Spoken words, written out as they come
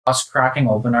us cracking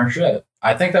open our shit.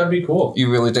 I think that would be cool.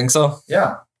 You really think so?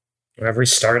 Yeah. Have we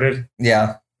started?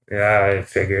 Yeah. Yeah, I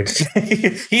figured.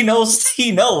 He knows.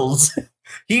 He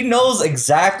knows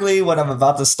exactly what I'm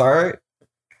about to start.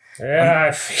 Yeah,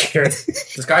 I figured.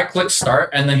 This guy clicked start,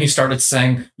 and then he started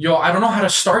saying, yo, I don't know how to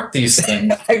start these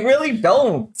things. I really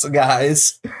don't,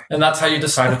 guys. And that's how you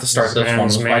decided to start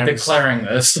this one, by declaring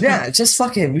this. Yeah, just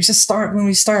fuck it. We just start when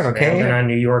we start, okay? Man, in a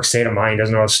New York state of mind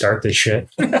doesn't know how to start this shit.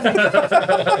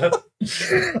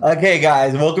 Okay,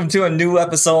 guys, welcome to a new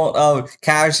episode of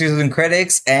Casuals and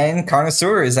Critics and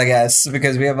Connoisseurs, I guess,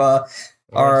 because we have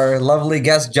our lovely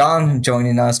guest John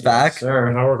joining us back.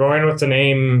 Sure. Now we're going with the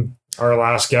name our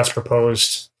last guest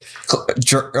proposed.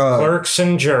 Clerks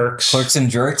and Jerks. Clerks and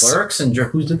Jerks. Clerks and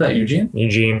Jerks. Who did that?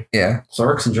 Eugene? Yeah.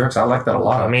 Clerks and Jerks. I like that a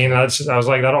lot. I mean, I was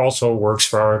like, that also works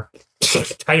for our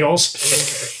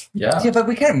titles. Yeah. Yeah, but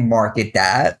we can't market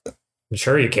that.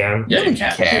 Sure you can. Yeah, you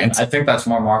can. I think that's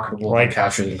more marketable than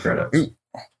Casuals and Critics.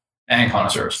 And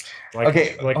Connoisseurs. Hold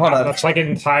on. That's like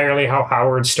entirely how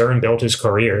Howard Stern built his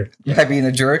career. By being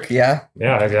a jerk, yeah.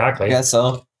 Yeah, exactly. I guess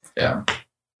so. Yeah.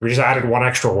 We just added one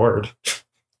extra word.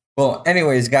 Well,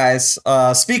 anyways, guys,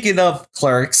 speaking of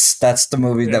Clerks, that's the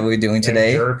movie that we're doing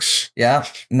today. Jerks. Yeah.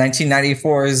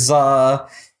 1994 is, at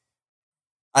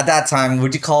that time,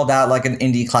 would you call that like an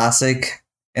indie classic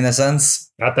in a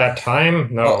sense? At that time?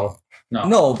 No. Oh,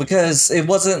 no, because it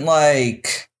wasn't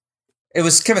like, it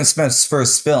was Kevin Smith's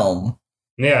first film.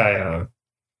 Yeah.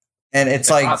 And it's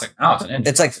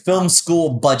like film school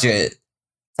budget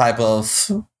type of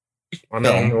I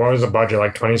mean, what was the budget?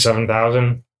 Like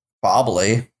 27,000?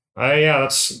 Probably. Yeah,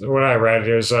 that's what I read.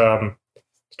 It was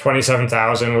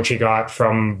 27,000, which he got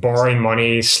from borrowing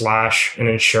money / an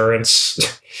insurance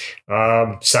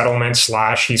settlement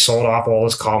 / he sold off all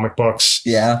his comic books.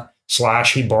 Yeah. /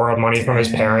 he borrowed money from his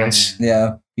parents.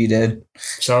 Yeah, he did.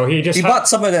 So he bought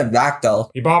some of them back though.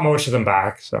 He bought most of them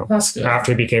back. So that's good.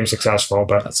 After he became successful,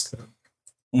 but that's good.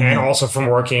 Mm-hmm. And also from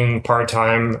working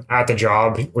part-time at the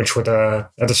job, which at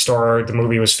the store the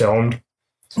movie was filmed.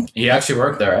 He actually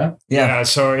worked there, eh? Yeah.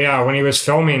 So when he was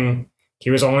filming, he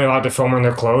was only allowed to film in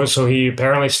their clothes. So he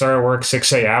apparently started work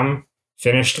 6 a.m.,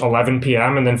 finished 11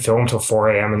 p.m., and then filmed till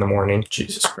 4 a.m. in the morning.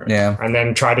 Jesus Christ. Yeah. And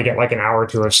then tried to get like an hour or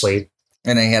two of sleep.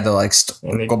 And then he had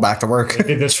to go back to work. They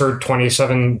did this for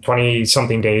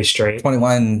 20-something days straight.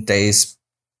 21 days.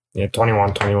 Yeah,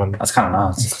 21. That's kind of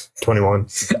nuts. 21.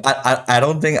 I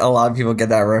don't think a lot of people get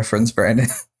that reference, Brandon.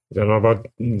 You don't know about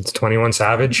 21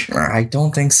 Savage? I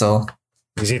don't think so.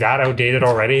 Is he that outdated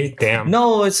already? Damn.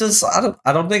 No, it's just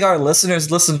I don't think our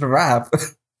listeners listen to rap.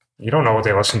 You don't know what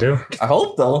they listen to. I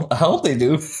hope though. I hope they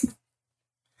do.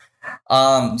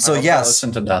 So yes,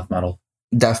 listen to death metal.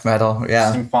 Death metal,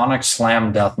 yeah. Symphonic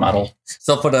slam death metal.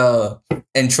 So for the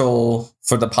intro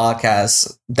for the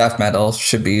podcast, death metal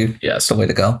should be the way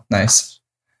to go. Nice.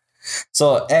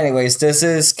 So anyways, this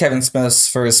is Kevin Smith's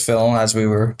first film, as we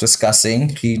were discussing.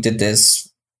 He did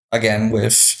this, again,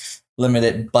 with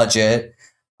limited budget.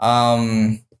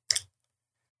 I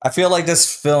feel like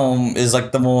this film is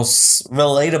like the most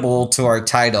relatable to our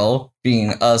title,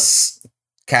 being us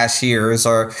cashiers,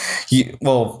 or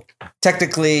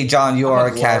technically, John, you are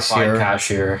a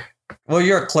cashier. Well,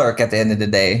 you're a clerk at the end of the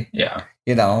day. Yeah.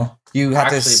 You know, you have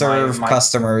to serve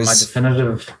customers. My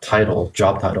definitive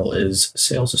job title is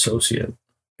sales associate.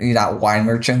 You're not wine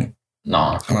merchant?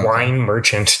 No. Wine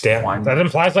merchant. Damn. That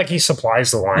implies like he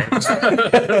supplies the wine.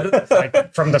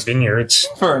 Like from the vineyards.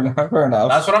 Fair enough.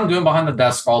 That's what I'm doing behind the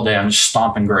desk all day. I'm just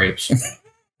stomping grapes.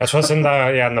 That's what's in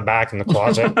the back in the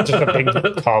closet. Just a big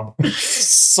tub.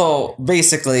 So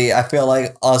basically, I feel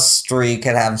like us three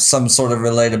can have some sort of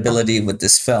relatability with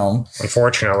this film.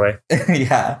 Unfortunately.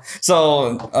 Yeah.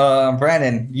 So,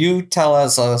 Brandon, you tell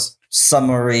us a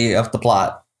summary of the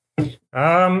plot.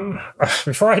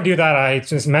 Before I do that, I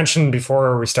just mentioned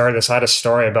before we started this, I had a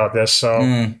story about this.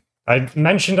 So I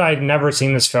mentioned I'd never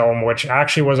seen this film, which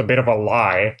actually was a bit of a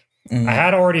lie. I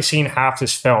had already seen half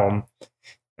this film.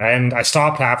 And I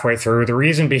stopped halfway through. The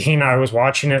reason being I was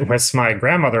watching it with my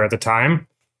grandmother at the time.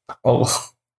 Oh.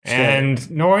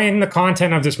 And knowing the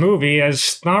content of this movie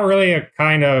as not really a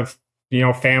kind of,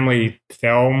 family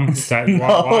film that you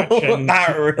want to watch. And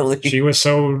not really. She was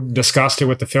so disgusted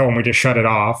with the film, we just shut it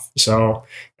off. So,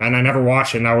 and I never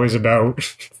watched it. And that was about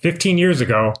 15 years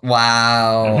ago.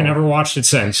 Wow. And I never watched it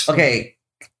since. Okay.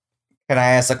 Can I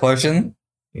ask a question?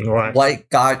 What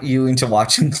got you into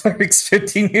watching Clerks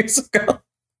 15 years ago?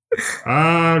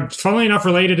 Funnily enough,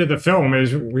 related to the film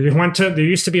is there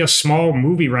used to be a small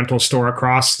movie rental store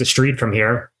across the street from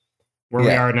here where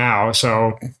we are now.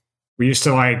 So we used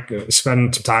to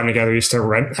spend some time together. We used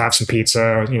to have some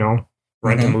pizza,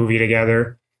 rent a movie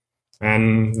together.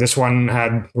 And this one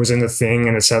was in the thing,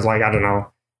 and it said like, I don't know,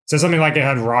 it said something like it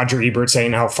had Roger Ebert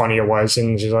saying how funny it was,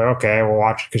 and she's like, okay, we'll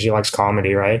watch it because she likes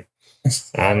comedy, right?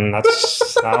 And that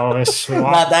was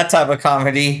not that type of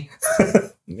comedy.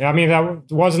 I mean,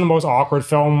 that wasn't the most awkward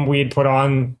film we'd put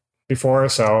on before,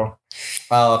 so.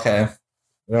 Oh, okay.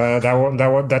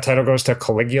 That title goes to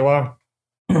Caligula.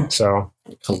 So.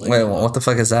 Wait, what the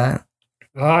fuck is that?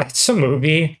 It's a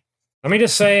movie. Let me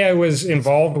just say I was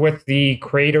involved with the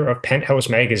creator of Penthouse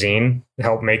magazine to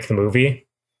help make the movie.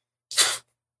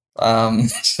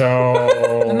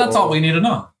 So. And that's all we need to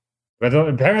know.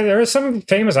 But there are some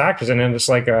famous actors in it. It's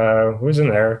like, who's in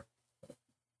there?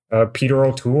 Peter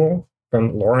O'Toole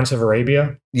from Lawrence of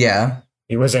Arabia. Yeah.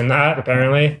 He was in that,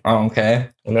 apparently. Oh, okay.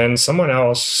 And then someone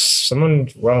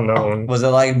well known. Was it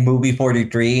like movie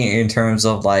 43 in terms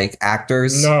of like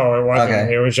actors? No, it wasn't.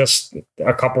 Okay. It was just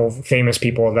a couple famous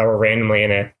people that were randomly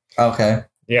in it. Okay.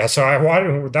 Yeah, so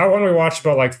that one we watched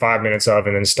about like 5 minutes of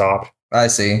and then stopped. I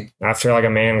see. After like a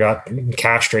man got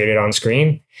castrated on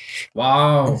screen.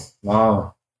 Wow.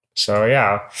 So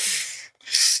yeah.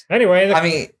 Anyway. I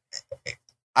mean,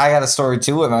 I got a story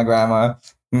too with my grandma.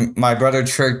 My brother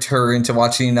tricked her into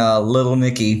watching Little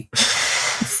Nicky.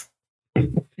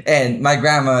 And my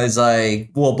grandma is like,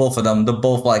 well, both of them, they're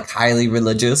both like highly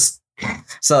religious.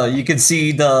 So you can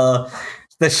see the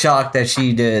shock that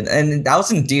she did. And that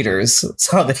was in theaters.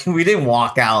 So we didn't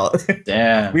walk out.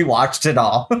 Damn. We watched it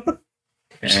all.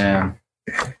 Damn.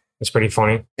 It's pretty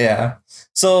funny. Yeah.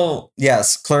 So,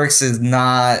 yes, Clerks is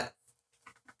not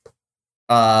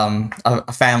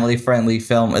a family-friendly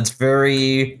film. It's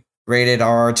very rated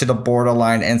R to the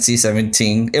borderline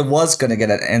NC-17. It was going to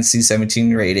get an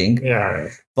NC-17 rating. Yeah.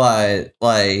 But,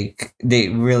 like, they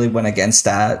really went against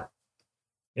that.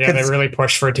 Yeah, they really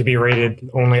pushed for it to be rated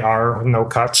only R, no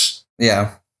cuts.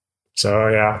 Yeah. So,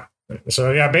 yeah.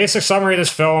 Basic summary of this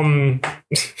film,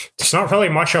 it's not really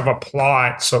much of a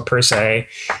plot, so per se.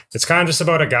 It's kind of just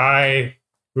about a guy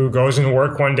who goes into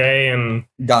work one day and...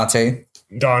 Dante.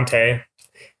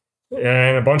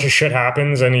 And a bunch of shit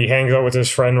happens, and he hangs out with his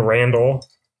friend Randall,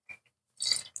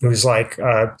 who's like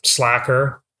a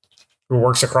slacker who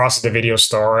works across the video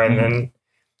store, and then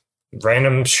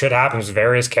random shit happens with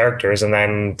various characters, and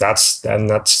then that's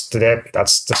it.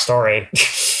 That's the story.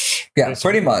 Yeah,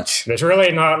 pretty much. There's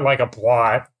really not like a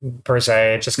plot per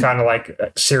se. It's just kind of like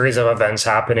a series of events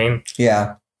happening.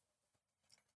 Yeah.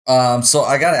 So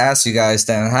I gotta ask you guys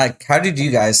then, how did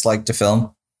you guys like the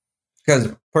film?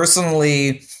 Because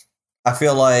personally, I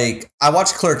feel like I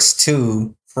watched Clerks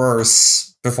 2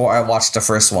 first before I watched the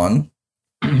first one.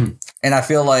 And I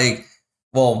feel like,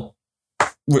 well,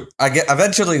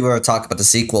 eventually we'll talk about the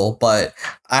sequel, but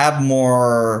I have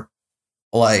more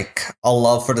like a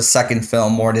love for the second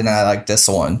film more than I like this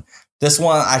one. This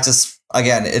one, I just,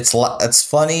 again, it's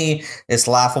funny, it's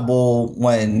laughable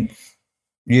when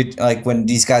when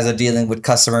these guys are dealing with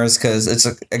customers, because it's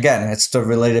the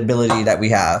relatability that we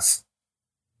have.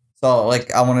 So,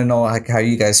 like, I want to know how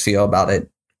you guys feel about it.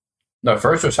 No,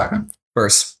 first or second?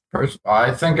 First.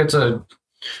 I think it's a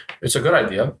good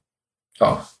idea.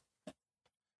 Oh,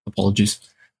 apologies.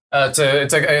 It's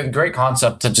a great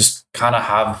concept to just kind of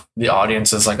have the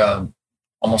audience as like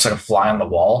almost like a fly on the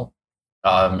wall,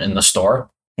 in the store.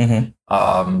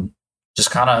 Mm-hmm. Just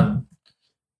kind of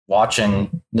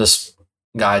watching this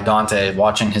guy Dante,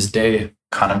 watching his day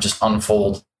kind of just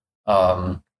unfold,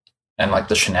 and like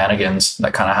the shenanigans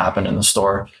that kind of happen in the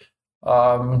store.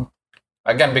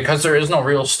 Again, because there is no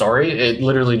real story, it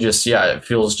literally just, it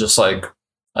feels just like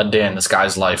a day in this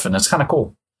guy's life, and it's kind of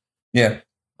cool. Yeah.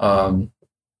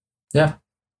 Yeah.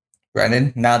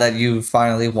 Brandon, now that you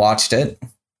finally watched it.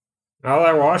 Now that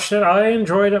I watched it, I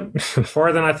enjoyed it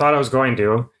more than I thought I was going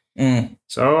to.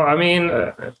 So, I mean,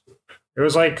 it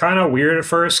was like kind of weird at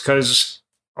first because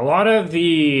a lot of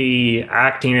the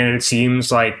acting in it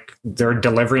seems like they're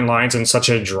delivering lines in such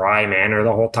a dry manner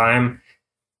the whole time.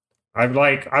 I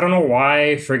don't know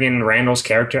why friggin' Randall's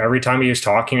character, every time he was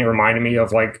talking, it reminded me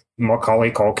of like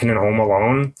Macaulay Culkin in Home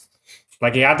Alone.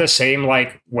 Like he had the same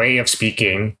like way of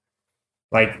speaking,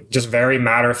 like just very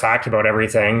matter of fact about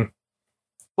everything.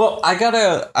 Well, I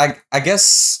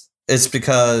guess it's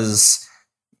because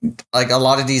like a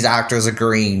lot of these actors are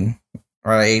green,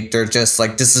 right? They're just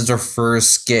like, this is their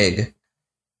first gig.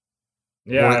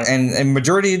 Yeah. And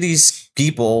majority of these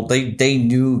people, they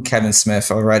knew Kevin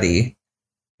Smith already.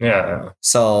 Yeah.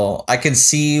 So I can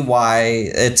see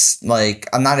why it's like,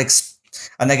 I'm not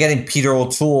getting Peter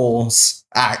O'Toole's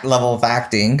level of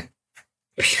acting.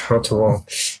 Peter O'Toole.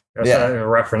 That's a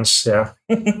reference, yeah.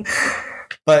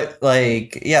 But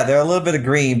like, yeah, they're a little bit of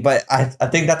green, but I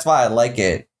think that's why I like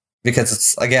it. Because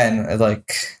it's, again,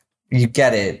 like, you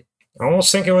get it. I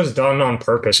almost think it was done on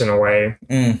purpose in a way.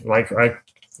 Like, I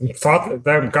thought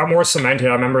that got more cemented.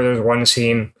 I remember there was one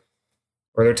scene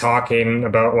where they're talking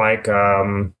about, like,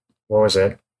 what was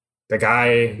it? The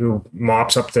guy who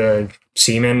mops up the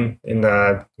semen in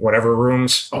the whatever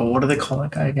rooms. Oh, what do they call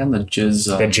that guy again? The jizz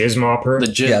mopper. The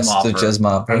jizz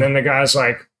mopper. And then the guy's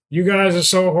like, "You guys are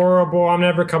so horrible. I'm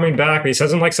never coming back." But he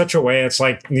says it in like such a way, it's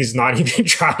like he's not even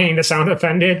trying to sound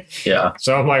offended. Yeah.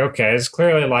 So I'm like, okay, it's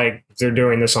clearly like they're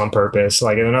doing this on purpose.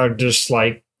 Like, they're not just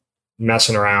like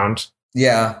messing around.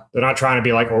 Yeah. They're not trying to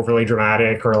be like overly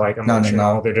dramatic or like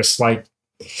emotional. No. They're just like.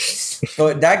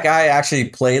 So that guy actually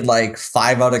played like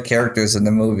 5 other characters in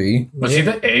the movie. Was he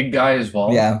the egg guy as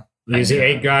well? Yeah. He's the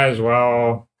egg guy as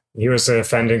well. He was the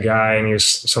offended guy, and he was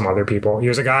some other people. He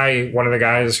was a guy, one of the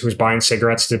guys who was buying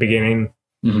cigarettes at the beginning.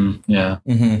 Mm-hmm. Yeah.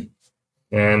 Mm-hmm.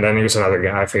 And then he was another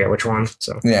guy. I forget which one.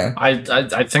 So yeah.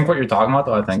 I think what you're talking about,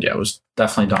 though, I think, it was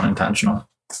definitely done intentional.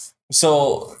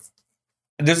 So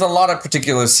there's a lot of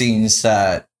particular scenes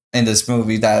that in this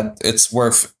movie that it's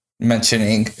worth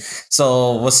mentioning.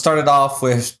 So we'll start it off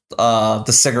with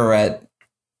the cigarette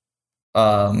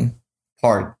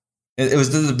part. It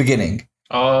was the beginning.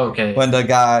 Oh, okay. When the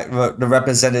guy, the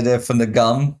representative from the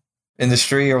gum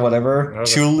industry or whatever,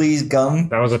 Chuli's gum.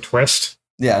 That was a twist.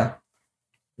 Yeah.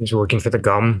 He's working for the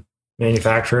gum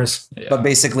manufacturers. Yeah. But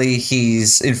basically,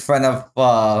 he's in front of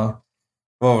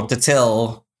the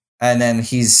till, and then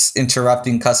he's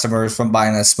interrupting customers from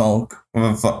buying a smoke.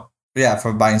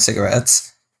 From buying cigarettes.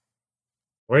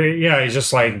 Well, yeah, he's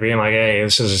just like being like, "Hey,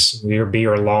 this is your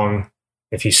beer long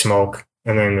if you smoke."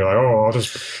 And then they're like, "Oh, I'll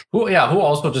just." Who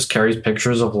also just carries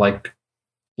pictures of like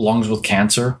lungs with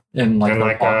cancer in like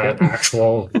their pocket, an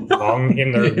actual lung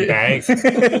in their bag.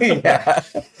 Yeah,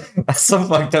 that's some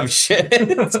fucked up shit.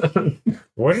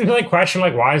 Wouldn't you like question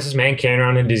like, why is this man carrying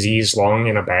around a diseased lung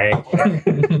in a bag?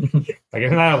 Like,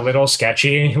 isn't that a little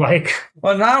sketchy? Like,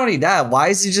 well, not only that, why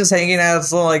is he just hanging out at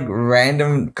some like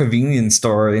random convenience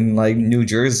store in like New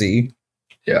Jersey?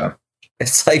 Yeah,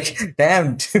 it's like,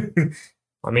 damn, dude.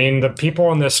 I mean, the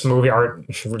people in this movie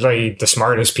aren't really the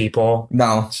smartest people.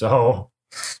 No. So.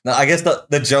 No, I guess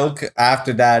the joke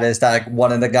after that is that like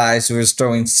one of the guys who was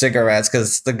throwing cigarettes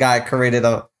because the guy created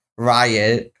a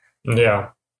riot. Yeah.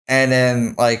 And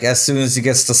then like as soon as he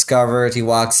gets discovered, he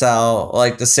walks out.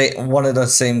 Like one of the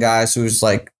same guys who's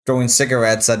like throwing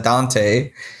cigarettes at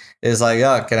Dante is like,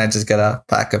 "Oh, can I just get a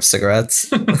pack of cigarettes?"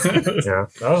 Yeah,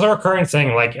 that was a recurring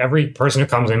thing. Like every person who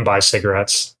comes in buys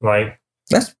cigarettes. Like.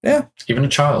 Yeah. Even a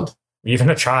child. Yeah,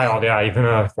 even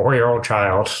a 4-year-old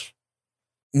child.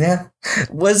 Yeah.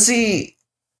 Was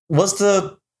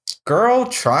the girl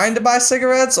trying to buy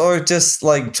cigarettes or just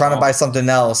like trying to buy something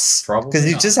else? Probably. Because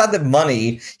he just had the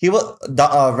money. He was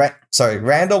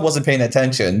Randall wasn't paying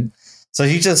attention. So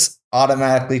he just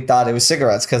automatically thought it was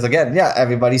cigarettes. Because again, yeah,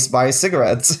 everybody's buying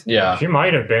cigarettes. Yeah. She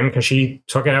might have been because she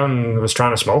took it out and was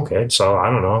trying to smoke it. So I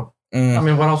don't know. I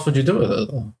mean, what else would you do with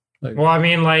it though? Like, well, I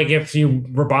mean, like if you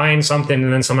were buying something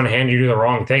and then someone handed you the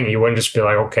wrong thing, you wouldn't just be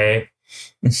like, okay.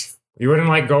 You wouldn't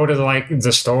like go to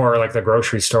the store, like the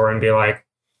grocery store, and be like,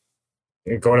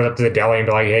 go to the deli and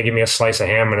be like, "Hey, give me a slice of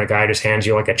ham," and the guy just hands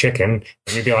you like a chicken,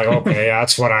 and you'd be like, "Okay,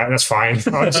 that's fine."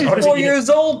 She's 4 years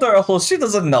old, girl. She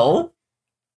doesn't know.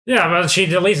 Yeah, but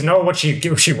she'd at least know what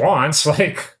she wants.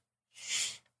 Like,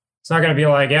 it's not gonna be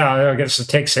like, "Yeah, I guess to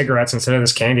take cigarettes instead of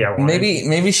this candy I want."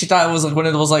 Maybe she thought it was like one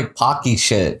of those like Pocky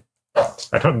shit.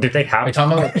 Did they have? Are you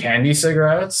talking about like candy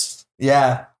cigarettes?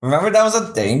 Yeah, remember that was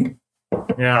a thing.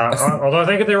 Yeah, although I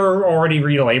think they were already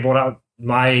relabeled at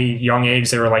my young age.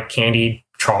 They were like candy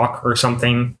chalk or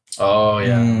something. Oh,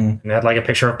 yeah. And they had like a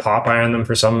picture of Popeye on them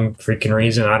for some freaking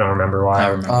reason. I don't remember why. I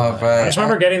remember. Right. I just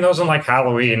remember getting those on like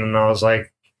Halloween, and I was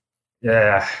like,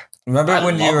 yeah. Remember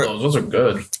when you were those are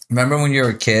good. Remember when you were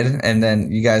a kid and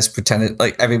then you guys pretended,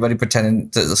 like everybody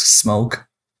pretended to smoke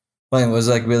when it was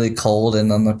like really cold and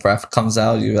then the breath comes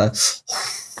out, you're like,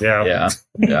 yeah.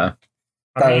 That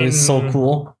was so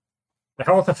cool. The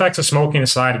health effects of smoking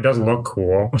aside, it does look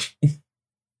cool.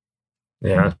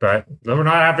 Yeah, but we're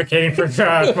not advocating for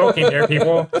smoking here,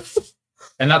 people.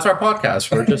 And that's our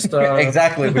podcast. We're just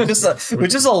exactly. We're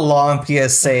just a long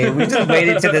PSA. We just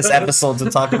waited to this episode to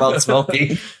talk about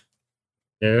smoking.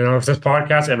 You know, if this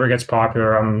podcast ever gets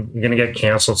popular, I'm gonna get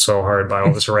canceled so hard by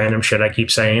all this random shit I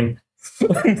keep saying.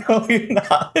 No, you're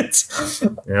not. Yeah,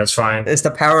 it's fine. It's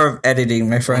the power of editing,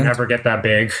 my friend. I'll never get that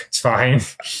big. It's fine.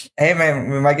 Hey, man,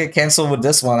 we might get canceled with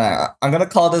this one. I'm gonna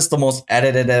call this the most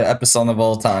edited episode of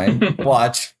all time.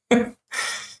 Watch.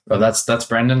 Oh, that's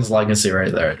Brandon's legacy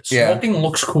right there. Smoking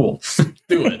looks cool.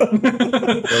 Do it.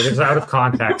 It is out of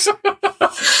context.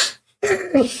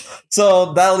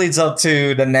 So that leads up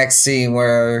to the next scene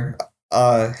where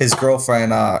his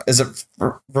girlfriend, is it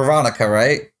Veronica,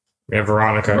 right? Yeah,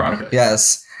 Veronica.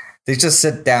 Yes. They just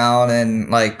sit down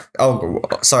and like, oh,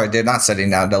 sorry, they're not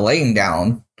sitting down, they're laying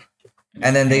down.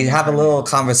 And then they have a little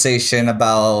conversation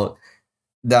about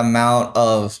the amount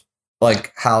of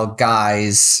like how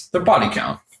guys... Their body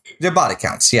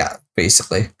counts, yeah,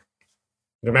 basically.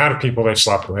 The amount of people they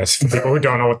slept with. For people who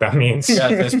don't know what that means. Yeah,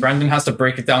 this Brendan has to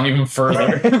break it down even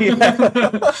further.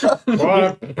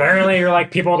 Well, apparently you're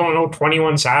like, people don't know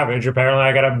 21 Savage. Apparently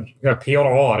I gotta appeal to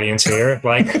all audience here.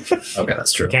 Like, okay,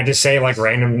 that's true. You can't just say like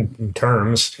random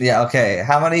terms. Yeah, okay.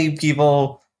 How many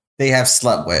people they have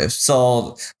slept with?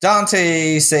 So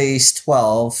Dante says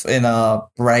 12 in a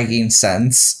bragging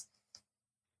sense.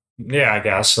 Yeah, I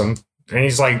guess. And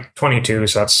he's like 22,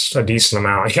 so that's a decent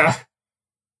amount. Yeah.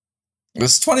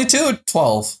 It's 22 or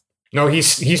 12? No,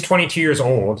 he's 22 years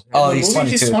old. Oh, he's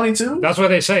 22. He's 22? That's what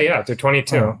they say, yeah. They're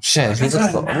 22. Oh, shit, he's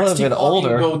a little bit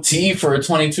older. Goatee for a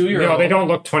 22-year-old. No, they don't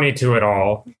look 22 at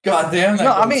all. God damn that.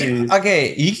 No, I mean,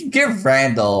 okay, you can give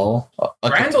Randall.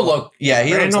 Randall look. Yeah,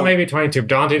 Randall may be 22.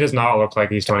 Dante does not look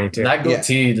like he's 22. That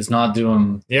goatee does not do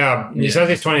him. Yeah, he says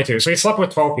he's 22. So he slept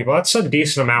with 12 people. That's a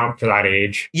decent amount for that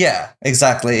age. Yeah,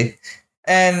 exactly.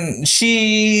 And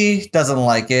she doesn't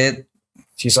like it.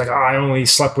 She's like, oh, I only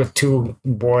slept with 2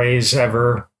 boys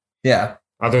ever. Yeah.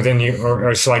 Other than you, or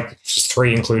it's like just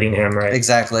 3, including him, right?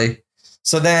 Exactly.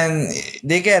 So then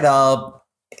they get up.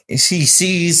 She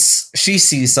sees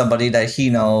somebody that he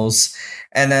knows,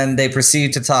 and then they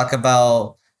proceed to talk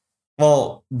about.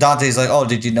 Well, Dante's like, "Oh,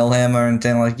 did you know him or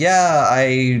anything?" Like, yeah,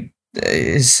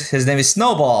 his name is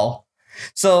Snowball.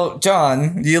 So,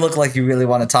 John, you look like you really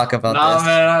want to talk about this.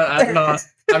 Man, I'm not.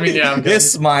 I mean, yeah, I'm You're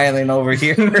smiling over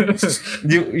here.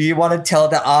 You want to tell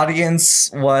the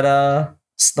audience what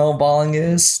snowballing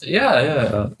is?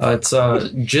 Yeah. It's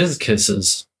jizz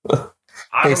kisses. I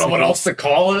don't know what else to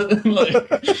call it.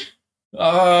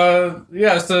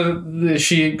 Yeah. So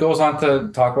she goes on to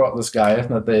talk about this guy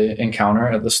that they encounter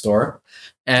at the store,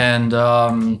 and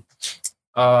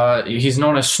he's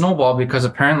known as Snowball because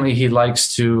apparently he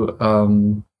likes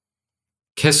to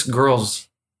kiss girls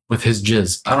with his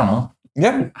jizz. I don't know.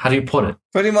 Yeah. How do you put it?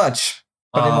 Pretty much.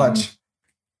 And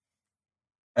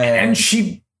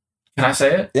she, can I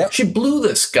say it? Yeah. She blew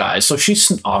this guy, so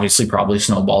she's obviously probably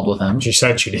snowballed with him. She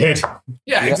said she did.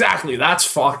 Yeah, exactly. That's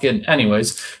fucking.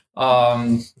 Anyways,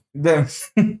 so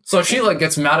she like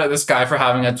gets mad at this guy for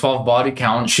having a 12 body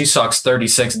count. She sucks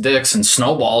 36 dicks and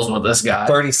snowballs with this guy.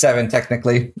 37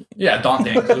 technically. Yeah,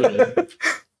 Dante included.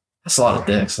 That's a lot of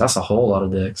dicks. That's a whole lot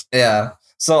of dicks. Yeah.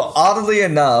 So oddly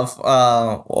enough,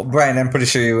 Brian, I'm pretty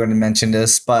sure you wouldn't mention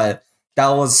this, but that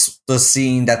was the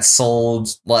scene that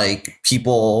sold like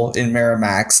people in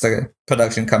Miramax, the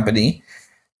production company,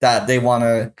 that they want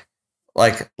to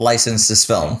like license this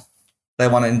film. They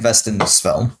want to invest in this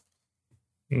film.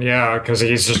 Yeah, because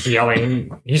he's just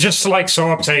yelling. He's just like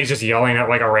so upset. He's just yelling at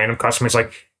like a random customer. It's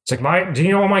like do you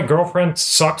know my girlfriend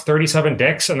sucked 37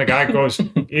 dicks? And the guy goes,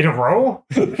 in a row?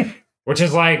 Which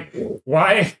is like,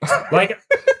 why? Like,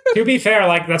 to be fair,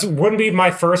 like that wouldn't be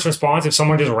my first response if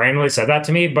someone just randomly said that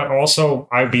to me. But also,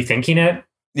 I'd be thinking it.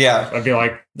 Yeah, I'd be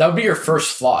like, that would be your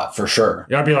first thought for sure.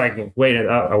 Yeah, I'd be like, wait,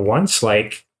 once,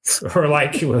 like, or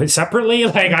like separately,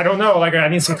 like I don't know, like I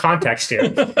need some context here.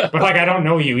 But like I don't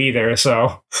know you either,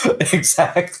 so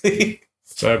exactly.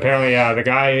 So apparently, yeah, the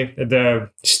guy at the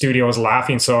studio was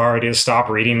laughing so hard he had to stop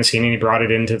reading the scene, and he brought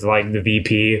it into like the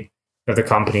VP of the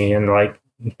company and like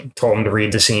told him to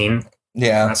read the scene.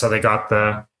 Yeah. That's how they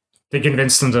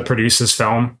convinced him to produce this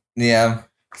film. Yeah.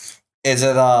 Is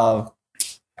it well,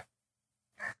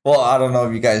 I don't know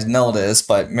if you guys know this,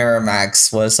 but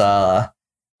Miramax was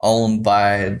owned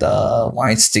by the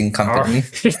Weinstein Company.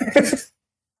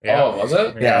 Yeah. Oh, was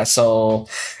it? Yeah, so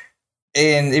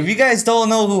and if you guys don't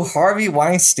know who Harvey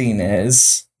Weinstein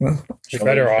is, you're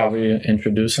better off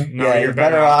introducing. No, yeah, you're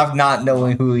better off not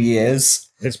knowing who he is.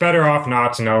 It's better off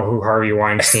not to know who Harvey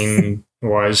Weinstein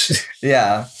was.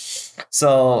 Yeah.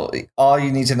 So all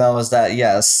you need to know is that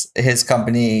yes, his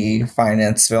company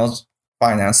financed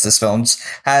this films.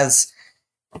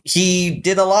 He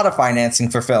did a lot of financing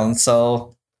for films,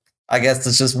 so I guess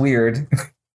it's just weird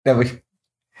that we.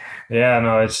 Yeah,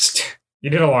 no, it's just,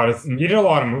 you did a lot of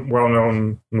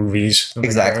well-known movies.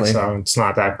 Exactly. So it's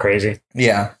not that crazy.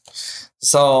 Yeah.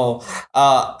 So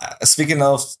speaking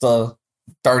of the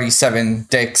 37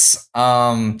 dicks,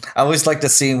 I always like the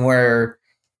scene where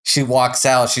she walks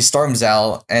out, she storms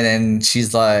out, and then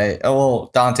she's like, oh,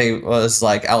 well, Dante was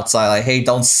like outside, like, hey,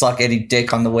 don't suck any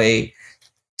dick on the way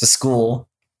to school.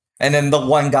 And then the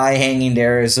one guy hanging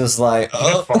there is just like,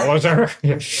 oh. Follows her.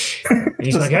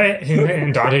 He's like, hey,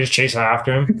 and Dante just chases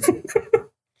after him.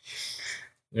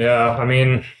 Yeah, I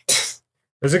mean,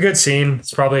 it's a good scene.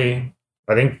 It's probably,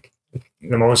 I think,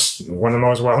 one of the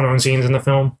most well-known scenes in the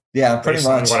film. Yeah, pretty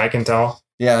much. What I can tell.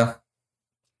 Yeah.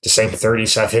 Just saying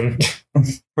 37.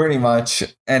 Pretty much.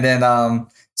 And then,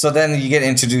 so then you get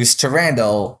introduced to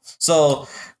Randall. So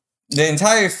the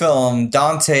entire film,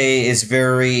 Dante is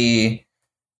very,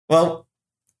 well,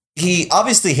 he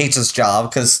obviously hates his job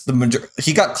because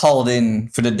he got called in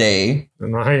for the day.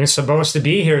 I'm not supposed to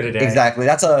be here today. Exactly.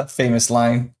 That's a famous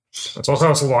line. That's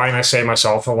also a line I say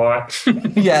myself a lot.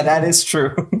 Yeah, that is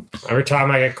true. Every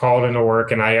time I get called into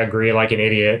work and I agree like an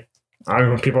idiot,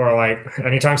 people are like,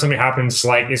 anytime something happens,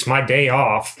 like, it's my day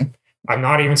off. I'm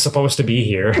not even supposed to be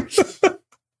here.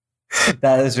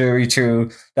 That is very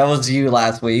true. That was you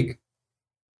last week.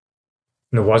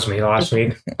 It was me last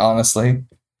week. Honestly.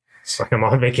 It's like I'm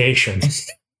on vacation.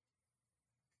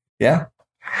 Yeah.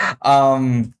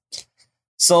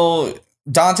 So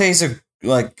Dante's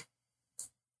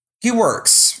he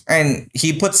works and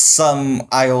he puts some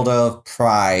iota of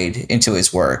pride into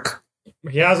his work.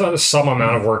 He has some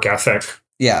amount of work ethic.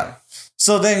 Yeah.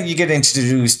 So then you get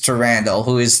introduced to Randall,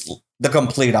 who is the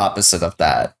complete opposite of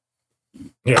that.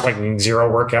 Yeah, like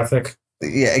zero work ethic.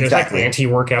 Yeah, exactly. Like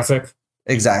anti-work ethic.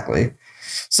 Exactly.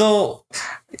 So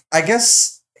I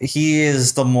guess he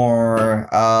is the more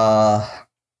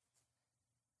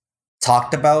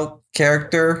talked about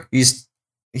character. He's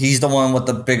the one with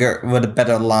the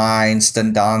better lines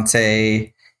than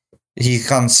Dante. He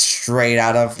comes straight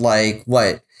out of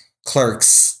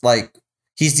Clerks. Like,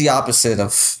 he's the opposite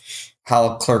of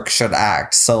how a clerk should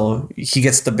act. So he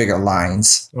gets the bigger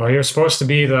lines. Well, he was supposed to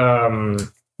be the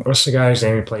what's the guy's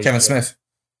name who plays Kevin Smith.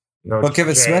 No, but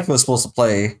Kevin Smith was supposed to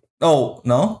play. Oh,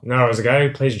 no? No, it was the guy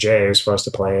who plays Jay who's supposed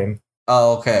to play him.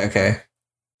 Oh, okay.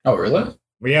 Oh, really?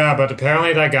 Yeah, but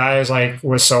apparently that guy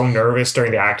was so nervous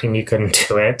during the acting he couldn't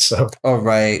do it. So. Oh,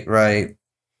 right.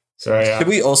 So yeah. Should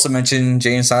we also mention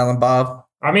Jay and Silent Bob?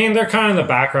 I mean, they're kind of the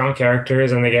background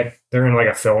characters, and they're in like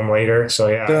a film later. So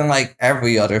yeah, they're in like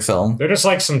every other film. They're just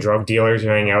like some drug dealers who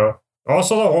hang out.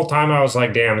 Also, the whole time I was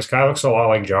like, "Damn, this guy looks a lot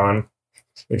like John."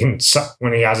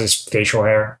 When he has his facial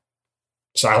hair,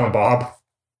 Silent Bob.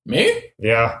 Me?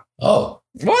 Yeah. Oh,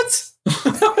 what?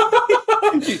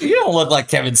 You don't look like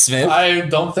Kevin Smith. I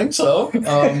don't think so.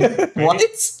 What?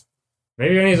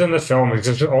 Maybe when he's in the film, it's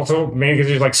just also maybe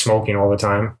because he's like smoking all the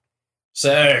time.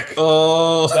 Sick.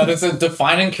 Oh, that is a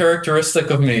defining characteristic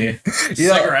of me.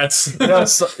 Cigarettes.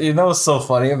 You know what's so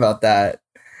funny about that?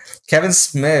 Kevin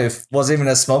Smith wasn't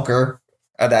even a smoker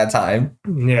at that time.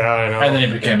 Yeah, I know. And then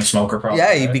he became a smoker, probably.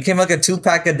 Yeah, he became like a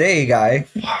 2-pack a day guy.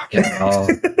 Fucking hell.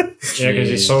 Yeah,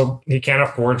 because he can't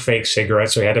afford fake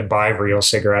cigarettes, so he had to buy real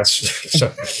cigarettes.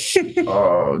 So,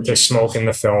 just smoke in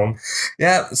the film.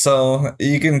 Yeah, so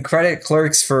you can credit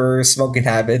Clerks for smoking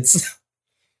habits.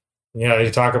 Yeah,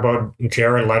 you talk about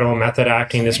Jared Leto method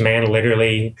acting. This man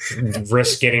literally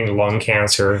risked getting lung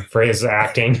cancer for his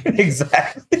acting.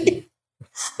 Exactly.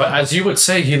 But as you would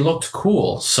say, he looked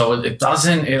cool, so it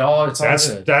doesn't.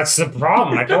 That's the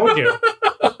problem. I told you.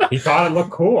 He thought it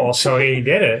looked cool, so he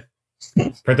did it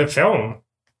for the film.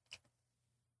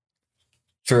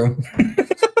 True.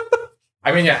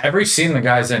 I mean, yeah, every scene the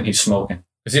guy's in, he's smoking.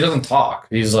 Because he doesn't talk.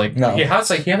 He's like, no. He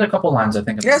had a couple lines, I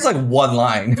think. He has like one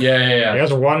line. Yeah. He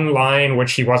has one line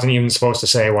which he wasn't even supposed to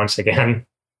say once again.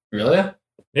 Really?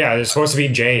 Yeah, it's supposed to be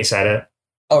Jay said it.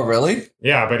 Oh, really?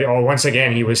 Yeah, but once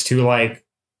again, he was too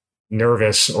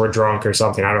nervous or drunk or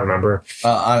something. I don't remember.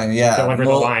 Yeah. Deliver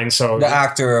the line. So the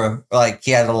actor,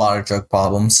 he had a lot of drug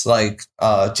problems,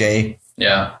 Jay.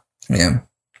 Yeah. Yeah.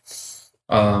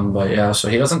 But yeah, so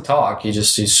he doesn't talk. He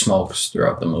smokes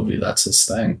throughout the movie. That's his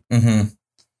thing. Mm-hmm.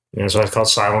 Yeah, so it's called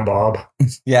Silent Bob.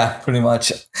 Yeah, pretty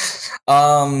much.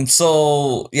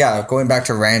 So yeah, going back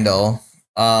to Randall.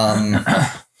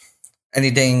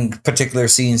 Anything particular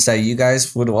scenes that you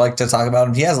guys would like to talk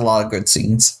about? He has a lot of good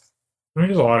scenes. He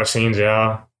has a lot of scenes,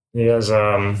 yeah. He has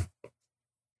I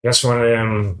guess one of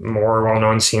them more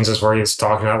well-known scenes is where he's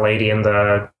talking to that lady in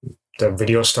the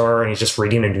video store and he's just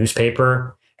reading a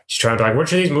newspaper. She's trying to be like,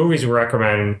 which of these movies you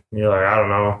recommend? And you're like, I don't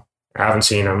know. I haven't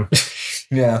seen them.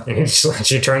 Yeah. And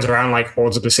she turns around,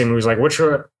 holds up the same movies, like, what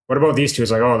about these two?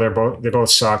 It's like, oh, they both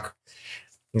suck.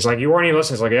 He's like, you weren't even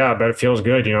listening. It's like, yeah, I bet it feels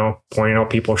good, pointing out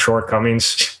people's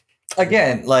shortcomings.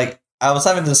 Again, I was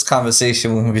having this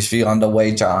conversation with you on the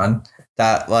way, John,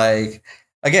 that,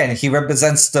 again, he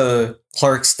represents the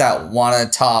clerks that want to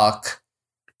talk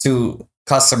to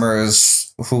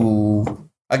customers who,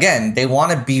 again, they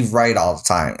want to be right all the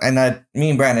time. And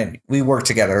me and Brandon, we work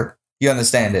together you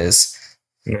understand is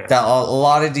that a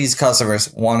lot of these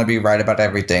customers want to be right about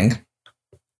everything.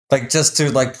 Like, just to,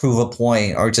 like, prove a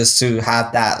point or just to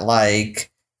have that,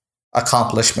 like,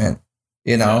 accomplishment,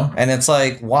 you know? Yeah. And it's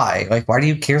like, why? Like, why do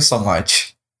you care so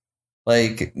much?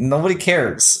 Like, nobody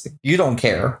cares. You don't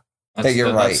care that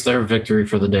you're right. That's their victory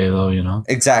for the day, though, you know?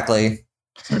 Exactly.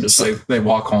 They're just like, they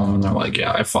walk home and they're like,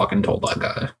 yeah, I fucking told that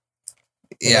guy.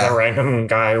 Yeah. A random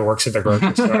guy who works at the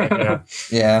grocery store. Yeah.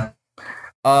 Yeah.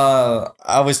 I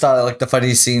always thought, like, the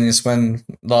funny scene is when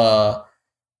the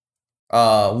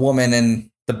woman and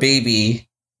the baby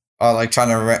are, like, trying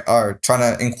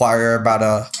to inquire about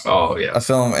a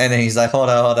film, and then he's like, hold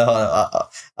on,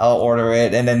 I'll order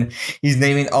it, and then he's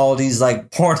naming all these,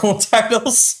 like, porno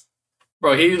titles.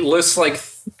 Bro, he lists, like,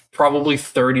 probably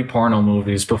 30 porno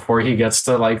movies before he gets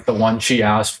to, like, the one she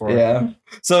asked for. Yeah.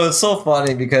 So it's so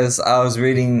funny because I was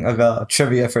reading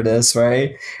trivia for this,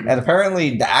 right? And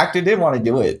apparently the actor didn't want to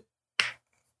do it.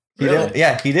 He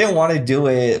didn't want to do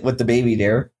it with the baby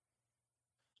there.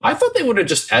 I thought they would have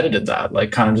just edited that,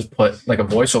 like, kind of just put, like, a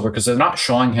voiceover, because they're not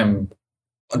showing him.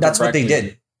 That's what they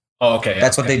did. Oh, okay.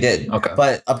 That's what they did. Okay.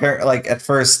 But apparently, like, at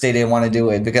first they didn't want to do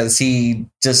it because he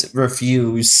just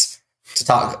refused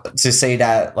to say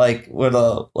that, like, with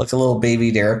a little baby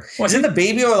there. Is it a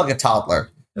baby or like a toddler?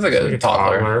 It's like a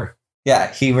toddler.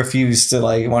 Yeah, he refused to,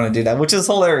 like, want to do that, which is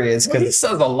hilarious because he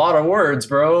says a lot of words,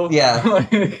 bro. Yeah.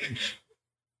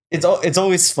 It's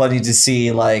always funny to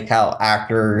see, like, how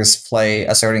actors play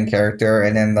a certain character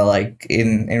and then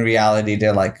in reality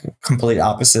they're, like, complete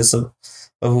opposites of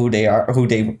who they are, who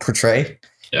they portray.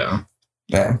 Yeah.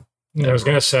 Yeah. I was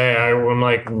gonna say, I'm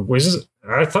like,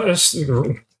 I thought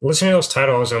listening to those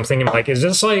titles, I'm thinking, like, is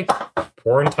this, like,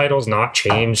 porn titles not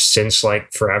changed since,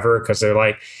 like, forever? Because they're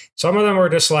like, some of them are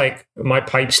just like, my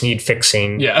pipes need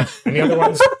fixing. Yeah. And the other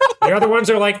ones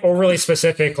are, like, overly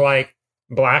specific, like,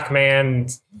 black man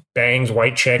bangs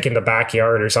white chick in the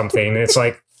backyard or something. And it's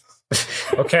like,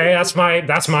 okay, that's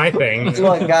my thing.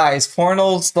 Look, guys,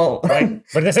 pornos don't. Like,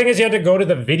 but the thing is, you had to go to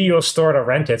the video store to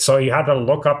rent it, so you had to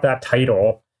look up that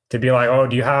title to be like, oh,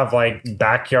 do you have, like,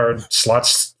 Backyard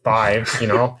Sluts 5, you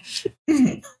know,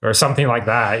 or something like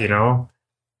that, you know?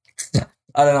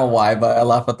 I don't know why, but I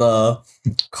laugh at the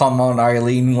 "Come on,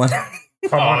 Eileen" one.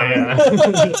 Come on, yeah.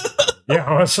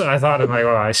 Yeah, I thought, I'm like,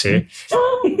 oh, I see.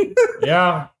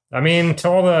 Yeah. I mean, to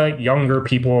all the younger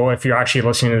people, if you're actually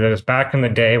listening to this, back in the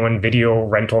day when video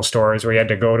rental stores where you had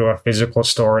to go to a physical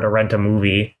store to rent a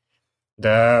movie,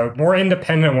 the more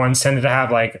independent ones tended to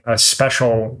have, like, a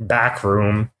special back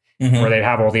room where they'd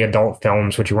have all the adult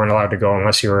films, which you weren't allowed to go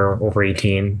unless you were over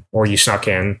 18 or you snuck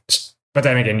in. But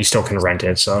then again, you still can rent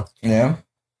it, so. Yeah.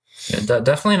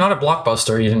 Definitely not a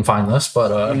Blockbuster. You didn't find this,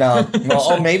 but no.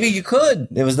 Well, maybe you could.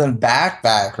 It was the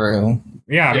back room.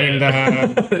 Yeah, I mean,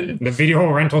 the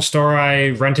video rental store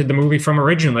I rented the movie from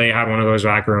originally had one of those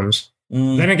back rooms.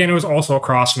 Then again, it was also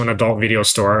across from an adult video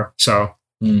store, so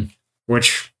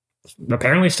which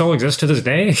apparently still exists to this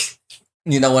day.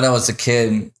 You know, when I was a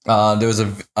kid, there was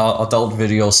a adult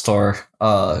video store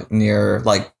near,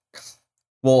 like,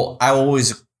 well, I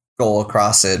always go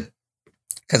across it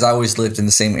because I always lived in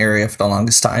the same area for the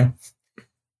longest time.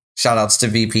 Shout outs to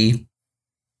VP.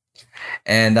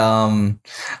 And I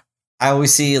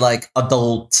always see, like,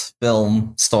 adult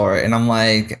film store, and I'm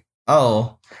like,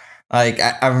 oh, like,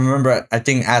 I remember, I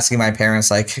think, asking my parents,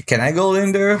 like, can I go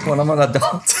in there when I'm an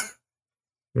adult?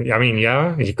 I mean,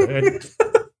 yeah, you could.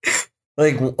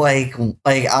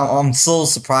 I'm so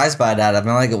surprised by that. I'm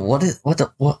like,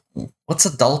 what's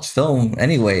adult film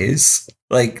anyways?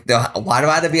 Like, why do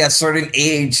I have to be a certain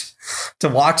age to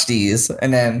watch these?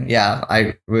 And then, yeah,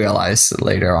 I realized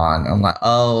later on, I'm like,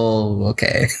 oh,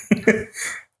 okay.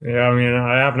 Yeah, I mean,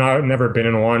 I have never been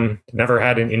in one, never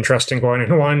had an interest in going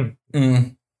in one.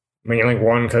 Mainly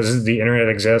one, because the internet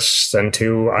exists, and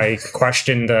two, I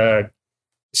question the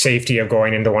safety of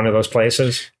going into one of those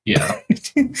places. Yeah.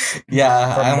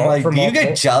 Yeah, I'm like, do you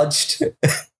get judged?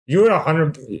 You would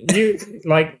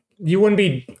you wouldn't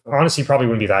be, honestly, probably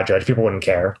wouldn't be that judged. People wouldn't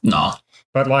care. No.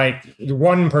 But, like,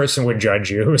 one person would judge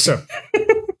you, so.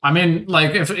 I mean,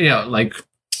 like, if the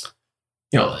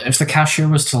cashier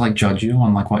was to, like, judge you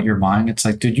on, like, what you're buying, it's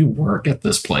like, dude, you work at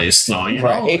this place, so, you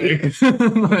know. Like,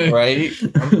 right?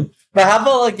 But how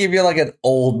about, like, if you're, like, an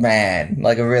old man,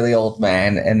 like a really old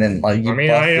man, and then, like, you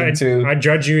I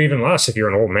judge you even less if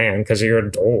you're an old man, because you're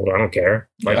old. I don't care.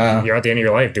 Like, you're at the end of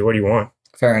your life. Do what you want.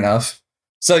 Fair enough.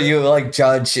 So you, like,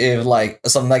 judge if, like,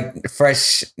 some, like,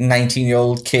 fresh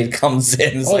 19-year-old kid comes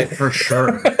in. Oh, like, for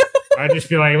sure. I'd just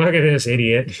be like, look at this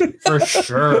idiot. For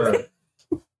sure.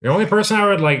 The only person I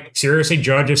would like seriously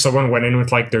judge if someone went in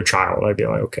with like their child. I'd be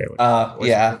like, okay,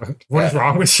 what is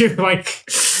wrong with you? Like,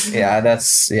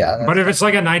 that's but if it's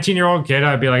like a 19-year-old kid,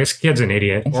 I'd be like, this kid's an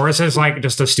idiot, or is this like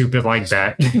just a stupid like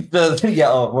bet?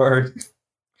 Word.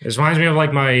 This reminds me of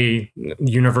like my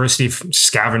university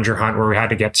scavenger hunt where we had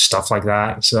to get stuff like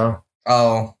that. So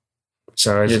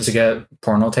you had to get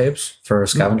porno tapes for a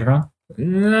scavenger hunt.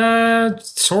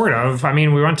 Sort of. I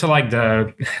mean, we went to like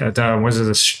the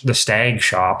stag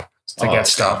shop to get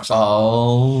stuff.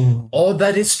 Oh,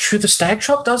 that is true. The stag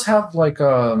shop does have like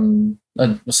a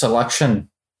selection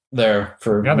there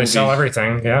for they sell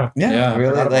everything. Yeah,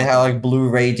 really. They have like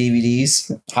Blu-ray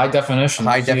DVDs, high definition,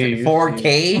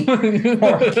 4K,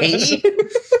 4K.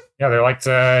 Yeah, they're like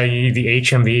the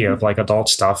HMV of like adult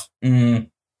stuff. Mm.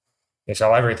 They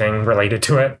sell everything related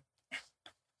to it.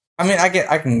 I mean,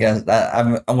 I can guess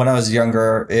that. When I was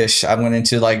younger-ish, I went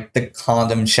into like the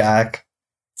Condom Shack.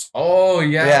 Oh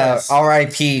yes. Yeah,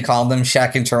 R.I.P. Condom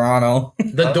Shack in Toronto.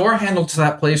 The door handle to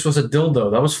that place was a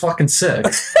dildo. That was fucking sick.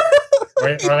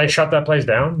 Wait, they shut that place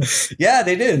down? Yeah,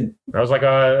 they did. That was like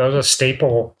a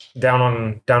staple down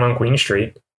on Queen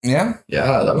Street. Yeah,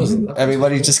 that was.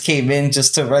 Everybody just came in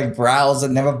just to like browse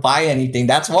and never buy anything.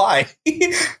 That's why.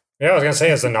 Yeah, I was gonna say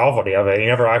it's the novelty of it. You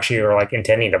never actually are like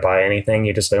intending to buy anything.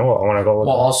 You just say, "Oh, I want to go." Well,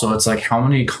 also, it's like how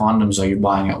many condoms are you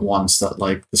buying at once that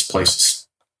like this place is?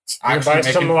 I buy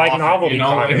some like novelty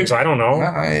condoms. I don't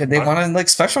know. They wanted like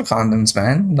special condoms,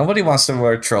 man. Nobody wants to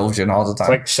wear Trojan all the time.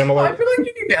 It's like similar. I feel like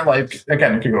you can get like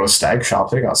again, you could go to Stag Shop.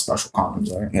 They got special condoms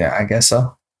there. Yeah, I guess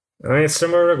so. I mean, it's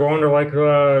similar to going to like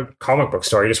a comic book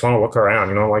store. You just want to look around.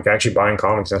 You don't like actually buying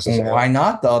comics necessarily. Why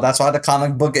not though? That's why the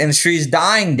comic book industry is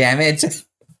dying. Damn it.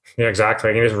 Yeah, exactly.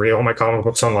 I can just read all my comic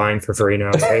books online for free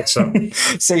now, right? So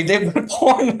you did with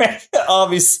porn,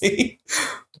 obviously.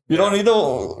 You don't need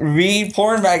to read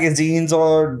porn magazines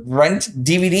or rent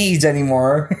DVDs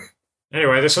anymore.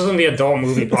 Anyway, this isn't the adult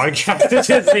movie podcast. This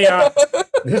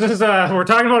is we're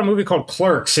talking about a movie called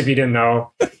Clerks, if you didn't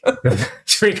know.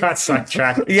 So we got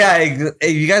sidetracked. Yeah,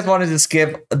 if you guys wanted to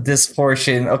skip this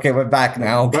portion, okay, we're back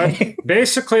now. Okay? But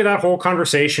basically, that whole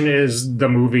conversation is the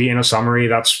movie in a summary.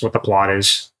 That's what the plot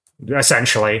is.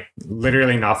 Essentially,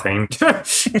 literally nothing.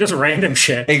 Just random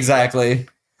shit. Exactly.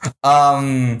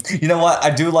 You know what? I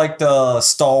do like the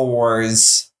Star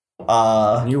Wars. When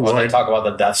they talk about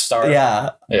the Death Star.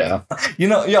 Yeah. You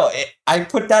know, I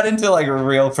put that into like a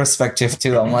real perspective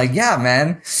too. I'm like, yeah,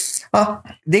 man.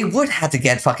 They would have to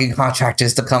get fucking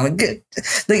contractors to come and get.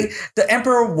 The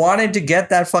Emperor wanted to get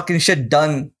that fucking shit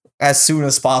done as soon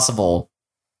as possible.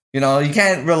 You know, you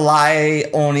can't rely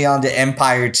only on the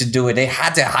Empire to do it. They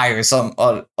had to hire some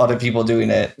other people doing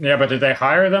it. Yeah, but did they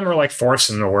hire them or like force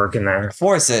them to work in there?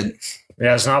 Force it.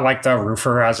 Yeah, it's not like the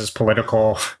roofer has his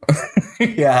political.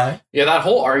 Yeah, that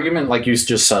whole argument, like you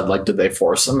just said, like, did they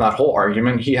force them? That whole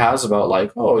argument he has about,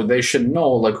 like, oh, they should know,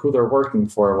 like, who they're working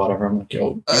for or whatever. I'm like,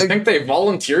 yo, do you think they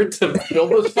volunteered to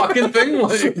build this fucking thing?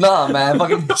 Like, nah, man,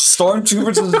 fucking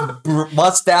stormtroopers just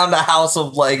bust down the house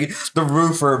of, like, the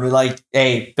roofer and be like,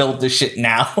 hey, build this shit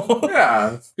now.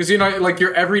 Yeah, because, you know, like,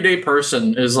 your everyday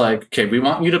person is like, okay, we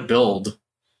want you to build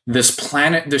this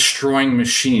planet-destroying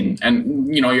machine.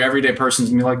 And, you know, your everyday person's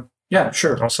gonna be like, yeah,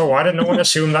 sure. Also, why did no one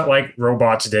assume that like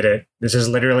robots did it? This is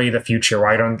literally the future.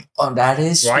 Why don't? Oh, that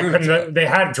is. Why true. Couldn't they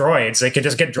had droids? They could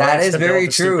just get droids. That is very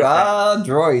true.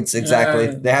 Droids, exactly.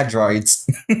 Yeah. They had droids.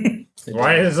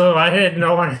 Why did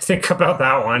no one think about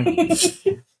that one?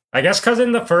 I guess because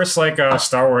in the first like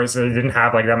Star Wars, they didn't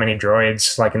have like that many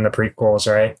droids like in the prequels,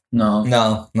 right? No.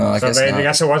 I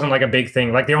guess it wasn't like a big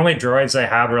thing. Like the only droids they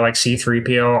had were like C-3PO,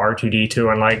 R2-D2,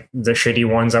 and like the shitty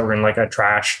ones that were in like a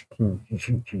trash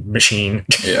machine.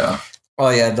 Yeah. Oh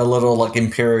yeah, the little like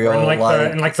Imperial and the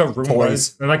Roombas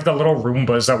toys. and like the little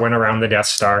Roombas that went around the Death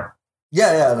Star.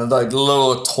 Yeah, the like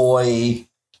little toy.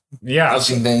 Yeah,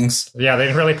 things. Yeah, they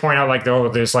didn't really point out like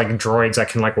there's like droids that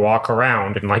can like walk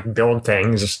around and like build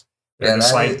things.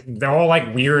 They're all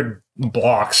like weird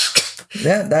blocks.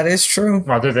 Yeah, that is true.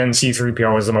 Other than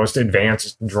C-3PO is the most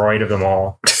advanced droid of them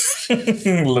all.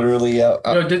 Literally, yeah.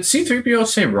 Did C-3PO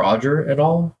say Roger at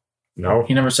all? No,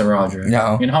 he never said Roger.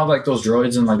 No, you know how like those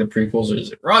droids in like the prequels are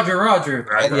like, Roger.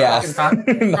 Yeah,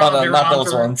 not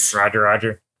those ones.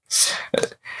 Roger.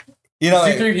 You know,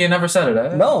 C-3, he never said it.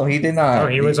 Eh? No, he did not. No,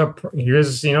 he was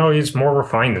he's more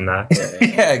refined than that.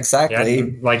 Yeah,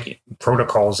 exactly. Like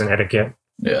protocols and etiquette.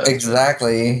 Yeah,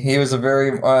 exactly. He was a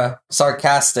very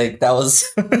sarcastic. That was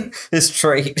his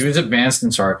trait. He was advanced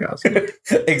in sarcasm.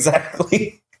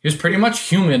 Exactly. He was pretty much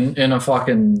human in a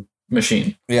fucking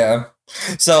machine. Yeah.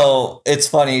 So it's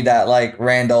funny that like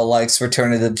Randall likes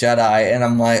Return of the Jedi, and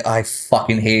I'm like, I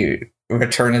fucking hate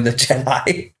Return of the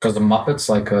Jedi. Because the Muppets,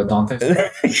 like Dante.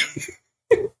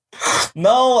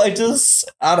 No,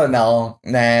 I don't know,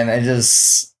 man.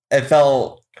 It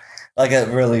felt like it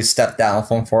really stepped down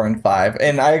from 4 and 5.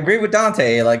 And I agree with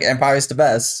Dante. Like, Empire's the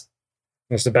best.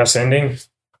 It's the best ending.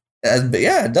 But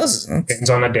yeah, it does. Ends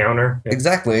on a downer. Yeah.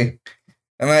 Exactly.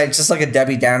 Am I just like a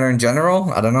Debbie Downer in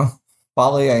general? I don't know.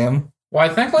 Probably I am. Well,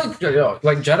 I think like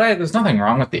Jedi, there's nothing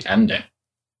wrong with the ending.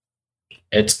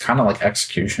 It's kind of like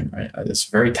execution, right? It's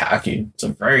very tacky. It's a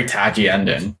very tacky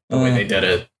ending, the way they did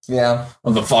it. Yeah.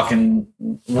 With the fucking,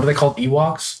 what are they called?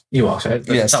 Ewoks? Ewoks, right?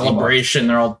 The celebration, Ewoks.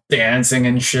 They're all dancing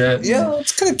and shit. Yeah,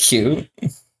 it's kind of cute.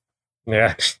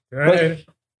 Yeah.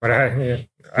 But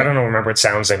I don't know, remember what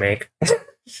sounds they make.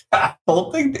 I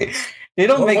don't think they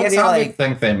don't make any like.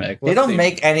 Think they make? They don't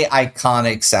make any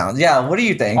iconic sounds. Yeah, what do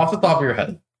you think? Off the top of your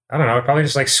head. I don't know, probably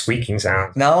just like squeaking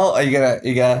sounds. No, are you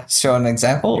gonna show an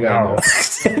example? No.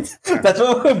 That's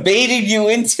what we're baiting you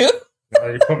into.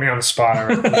 You put me on the spot.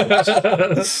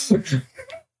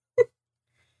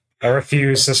 I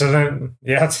refuse. This isn't.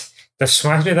 Yeah, this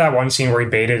reminds me of that one scene where he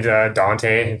baited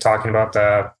Dante talking about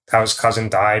how his cousin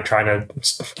died, trying to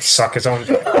suck his own.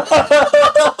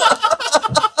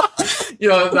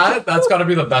 That's got to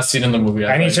be the best scene in the movie.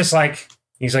 And he's just like,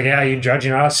 yeah, you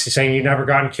judging us? He's saying you've never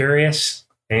gotten curious,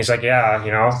 and he's like, yeah,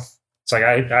 it's like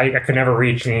I could never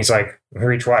reach, and he's like,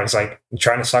 reach what? He's like, I'm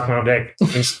trying to suck my own dick.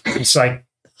 He's like.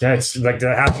 Yeah, it's like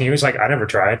that happened to you. He's like, I never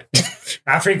tried.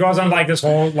 After he goes on like this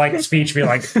whole like speech, be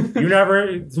like, you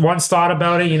never once thought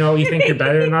about it. You think you're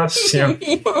better than us.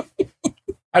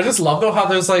 I just love though how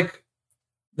there's like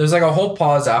a whole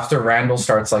pause after Randall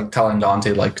starts like telling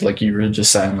Dante like you were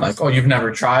just saying like, oh, you've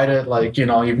never tried it, like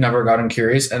you've never gotten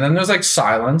curious, and then there's like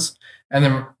silence, and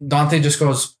then Dante just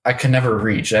goes, I can never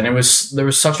reach, and there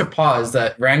was such a pause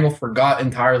that Randall forgot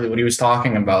entirely what he was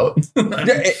talking about.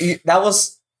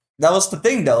 That was the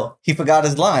thing, though. He forgot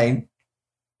his line.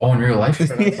 Oh, in real life?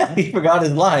 Yeah, he forgot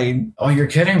his line. Oh, you're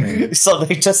kidding me. So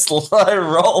they just let it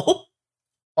roll.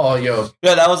 Oh, yo.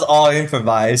 Yeah, that was all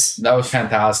improvised. That was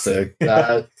fantastic.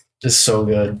 That is so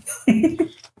good.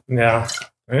 Yeah.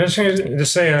 I'm just going to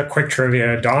just say a quick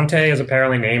trivia. Dante is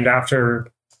apparently named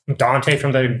after Dante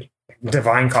from the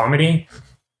Divine Comedy.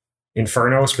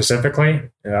 Inferno, specifically.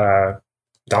 Dante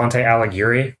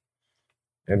Alighieri.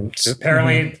 And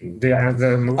apparently,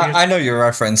 the movie. I know your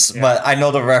reference, but I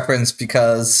know the reference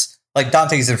because, like,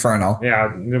 Dante's Inferno. Yeah,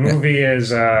 the movie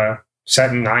is set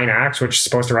in 9 acts, which is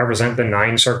supposed to represent the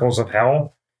 9 circles of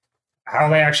hell. How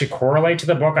they actually correlate to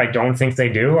the book, I don't think they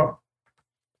do.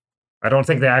 I don't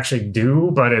think they actually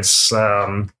do, but it's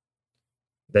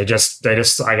they just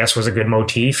I guess was a good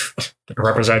motif to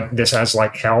represent this as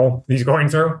like hell he's going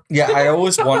through. Yeah, I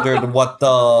always wondered what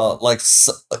the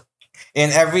in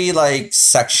every like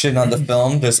section of the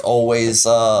film, there's always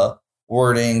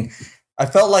wording. I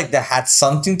felt like that had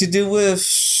something to do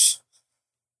with,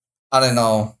 I don't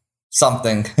know,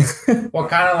 something. Well,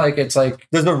 kind of like it's like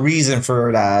there's a reason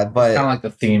for that, but kind of like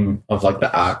the theme of like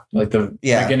the act, like the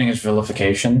beginning is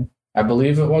vilification. I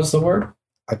believe it was the word.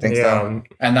 I think so.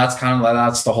 And that's kind of like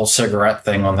that's the whole cigarette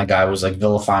thing when the guy was like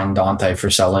vilifying Dante for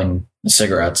selling the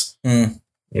cigarettes. Yeah,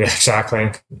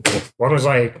 exactly. What was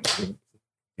like.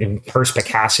 In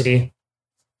perspicacity.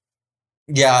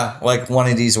 Yeah, like one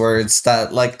of these words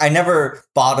that like I never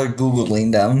bothered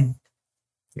Googling them.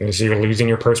 So you're losing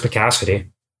your perspicacity.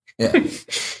 Yeah.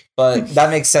 But that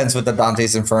makes sense with the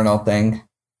Dante's Inferno thing.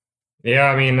 Yeah,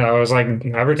 I mean, I was like,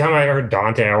 every time I heard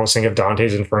Dante, I always think of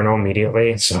Dante's Inferno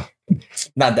immediately. So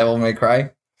not Devil May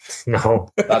Cry? No.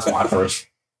 That's my first.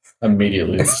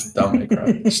 Immediately. Devil May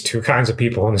Cry. There's 2 kinds of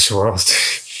people in this world.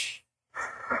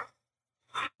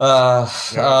 What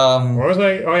was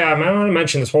I? Oh yeah, I might want to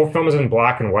mention this whole film is in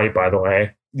black and white, by the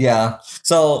way. Yeah.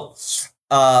 So,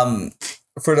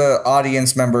 for the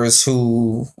audience members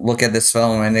who look at this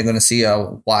film and they're going to see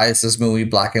why is this movie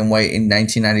black and white in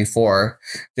 1994,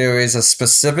 there is a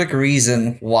specific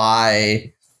reason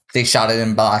why they shot it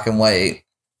in black and white.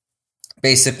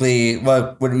 Basically,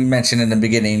 what we mentioned in the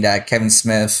beginning, that Kevin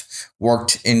Smith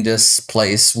worked in this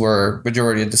place where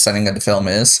majority of the setting of the film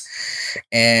is,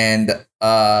 and he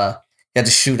had to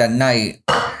shoot at night,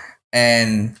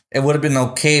 and it would have been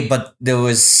okay, but there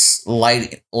was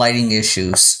lighting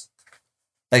issues.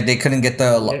 Like they couldn't get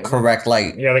the correct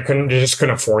light. Yeah, they just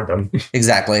couldn't afford them.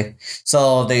 Exactly.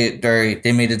 So they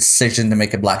made a decision to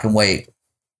make it black and white.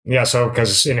 Yeah, so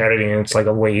because in editing, it's like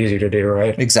a way easier to do,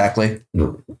 right? Exactly.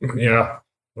 Yeah.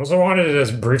 Also wanted to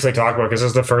just briefly talk about, because this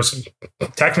is the first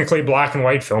technically black and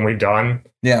white film we've done.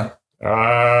 Yeah.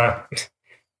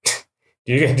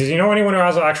 Did you know anyone who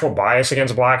has an actual bias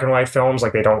against black and white films?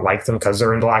 Like they don't like them because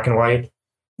they're in black and white?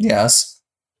 Yes.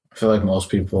 I feel like most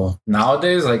people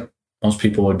nowadays, like most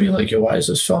people would be like, "Yo, why is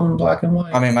this film in black and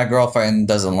white?" I mean, my girlfriend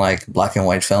doesn't like black and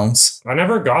white films. I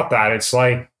never got that. It's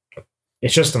like,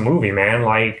 it's just a movie, man.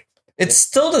 Like, it's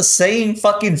still the same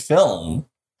fucking film.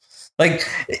 Like,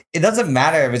 it doesn't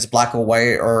matter if it's black or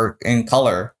white or in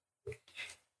color.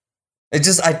 It's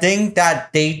just, I think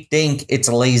that they think it's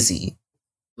lazy.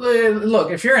 Look,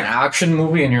 if you're an action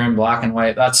movie and you're in black and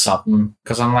white, that's something.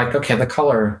 Because I'm like, okay, the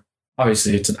color,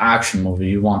 obviously, it's an action movie.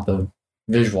 You want the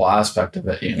visual aspect of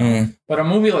it, you know. Mm. But a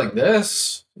movie like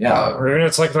this, yeah, or even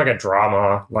it's like a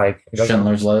drama, like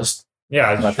Schindler's List,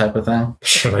 yeah, that type of thing.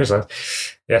 Schindler's List.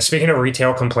 Yeah. Speaking of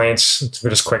retail complaints,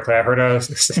 just quickly, I heard a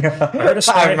story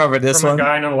I remember this from one. a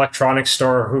guy in an electronics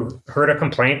store who heard a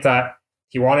complaint that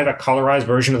he wanted a colorized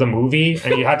version of the movie,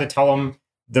 and you had to tell him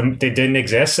they didn't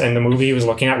exist, and the movie he was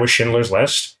looking at was Schindler's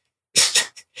List.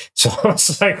 So I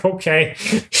was like, okay,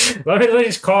 let me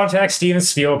just contact Steven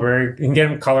Spielberg and get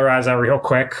him colorized that real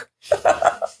quick.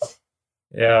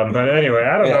 Yeah, but anyway,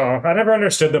 I don't know. I never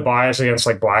understood the bias against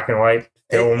like black and white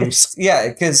films.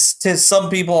 Because to some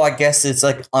people, I guess it's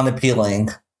like unappealing.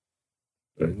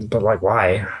 But like,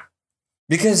 why?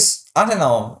 Because I don't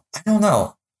know.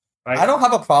 I don't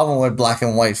have a problem with black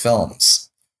and white films.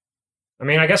 I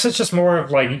mean, I guess it's just more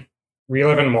of like, we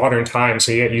live in modern times,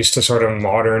 so you get used to sort of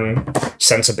modern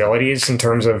sensibilities in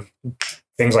terms of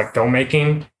things like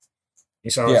filmmaking.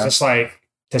 So it's just like,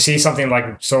 to see something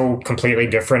like so completely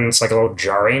different, it's like a little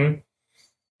jarring.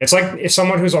 It's like if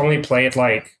someone who's only played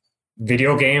like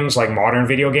video games, like modern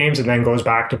video games, and then goes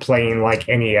back to playing like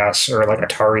NES or like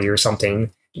Atari or something,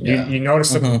 you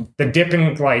notice the dip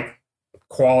in like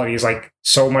quality is like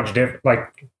so much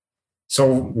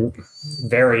so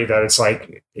varied that it's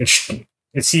like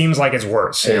it seems like it's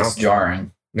worse. It's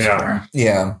jarring.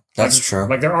 Yeah, that's true.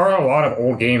 Like there are a lot of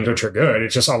old games which are good.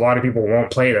 It's just a lot of people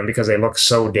won't play them because they look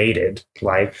so dated.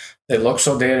 Like they look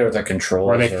so dated with the controls,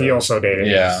 or they feel so dated.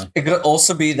 Yeah, it could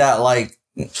also be that like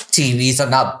TVs are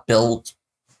not built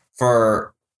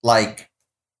for like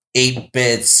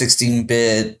 8-bit,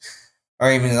 16-bit,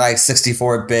 or even like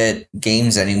 64-bit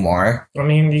games anymore. I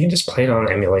mean, you can just play it on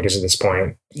emulators at this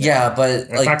point. Yeah, but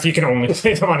in fact, you can only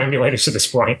play them on emulators at this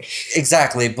point.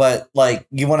 Exactly, but like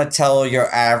you want to tell your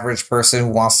average person who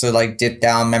wants to like dip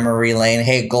down memory lane,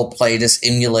 hey, go play this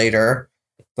emulator,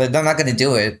 but they're not going to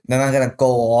do it. They're not going to go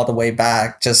all the way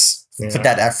back just for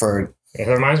that effort. It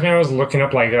reminds me, I was looking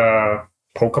up like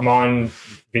Pokemon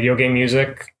video game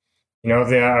music. You know,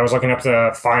 I was looking up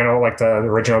the final, like the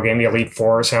original game, the Elite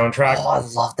Four soundtrack. Oh, I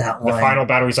love that one. The final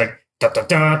battle, he's like, da da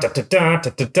da da da da da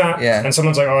da da. Yeah. And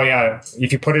someone's like, oh yeah,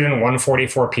 if you put it in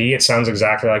 144p, it sounds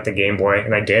exactly like the Game Boy.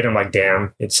 And I did. I'm like,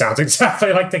 damn, it sounds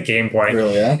exactly like the Game Boy.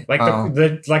 Really? Yeah.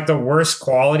 Like the worst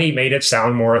quality made it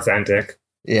sound more authentic.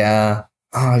 Yeah.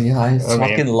 Oh yeah, I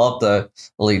fucking love the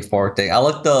Elite Four thing. I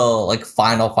like the like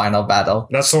final battle.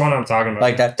 That's the one I'm talking about.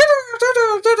 Like that.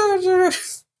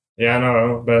 Yeah,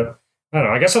 no, but I don't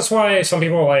know. I guess that's why some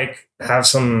people like have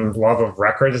some love of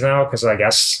records now, because I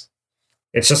guess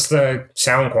it's just the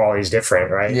sound quality is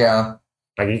different, right? Yeah.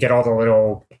 Like you get all the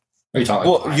little. Are you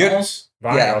talking vinyls?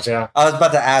 Vinyls, yeah. I was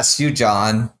about to ask you,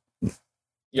 John.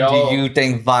 Yo, do you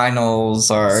think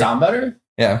vinyls are sound better?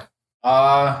 Yeah.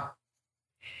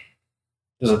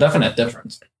 There's a definite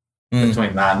difference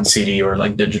between that and CD or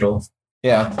like digital.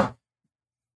 Yeah.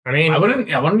 I mean, I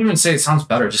wouldn't even say it sounds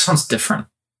better. It just sounds different.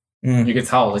 You could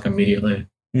tell like immediately.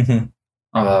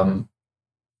 Mm-hmm.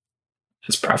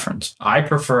 His preference. I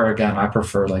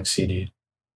prefer like CD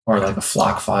or like a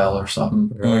FLAC file or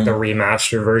something. Or like the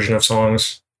remastered version of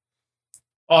songs.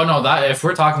 Oh no, that if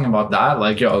we're talking about that,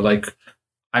 like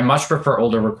I much prefer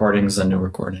older recordings than new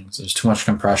recordings. There's too much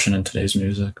compression in today's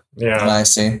music. Yeah, I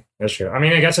see. That's true. I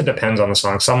mean, I guess it depends on the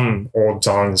song. Some old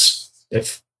songs,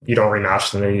 if you don't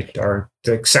remaster them,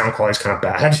 the sound quality is kind of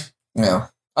bad. Yeah.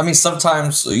 I mean,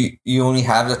 sometimes you only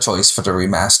have the choice for the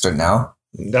remaster now.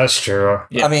 That's true.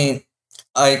 Yeah. I mean,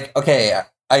 I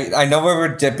know where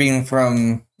we're dipping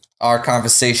from our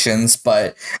conversations,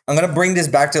 but I'm going to bring this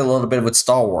back to a little bit with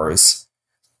Star Wars.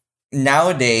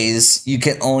 Nowadays, you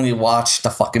can only watch the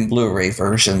fucking Blu-ray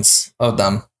versions of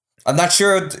them. I'm not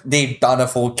sure they've done a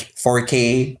full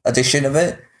 4K edition of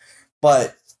it,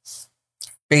 but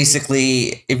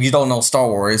basically, if you don't know Star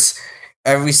Wars,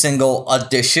 every single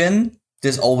edition,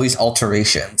 there's always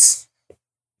alterations.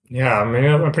 Yeah, I mean,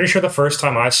 I'm pretty sure the first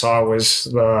time I saw was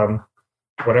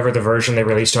whatever the version they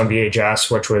released on VHS,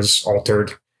 which was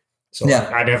altered. So yeah.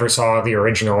 I never saw the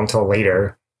original until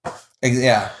later.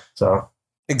 Yeah. So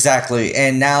exactly.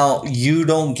 And now you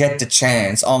don't get the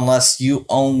chance unless you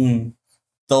own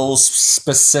those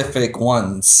specific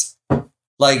ones.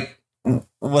 Like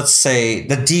let's say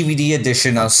the DVD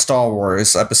edition of Star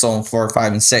Wars Episode 4,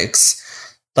 5, and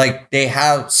 6, like they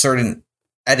have certain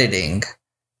editing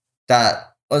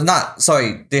that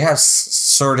they have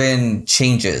certain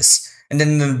changes, and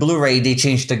then the Blu-ray they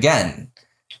changed again.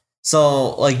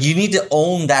 So like you need to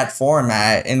own that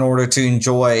format in order to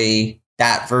enjoy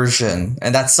that version,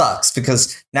 and that sucks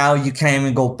because now you can't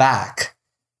even go back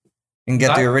and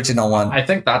get the original one. I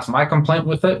think that's my complaint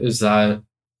with it is that,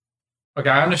 okay,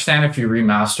 I understand if you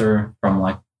remaster from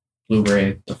like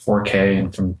Blu-ray to 4K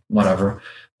and from whatever,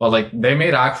 but like they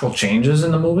made actual changes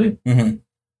in the movie,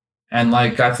 and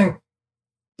like I think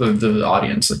the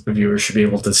audience, like the viewers, should be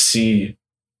able to see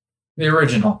the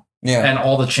original, and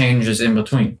all the changes in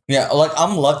between. Yeah, like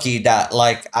I'm lucky that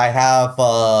like I have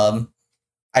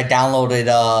I downloaded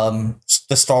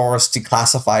the Star Wars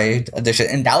Declassified edition,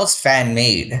 and that was fan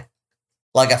made.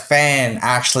 Like a fan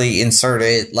actually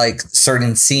inserted like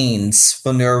certain scenes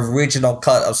from the original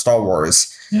cut of Star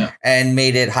Wars and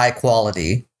made it high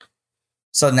quality.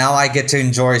 So now I get to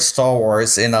enjoy Star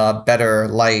Wars in a better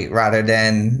light rather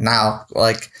than now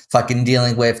like fucking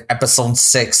dealing with Episode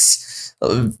 6.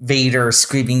 Vader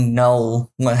screaming no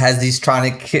when he's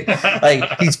trying to like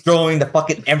he's throwing the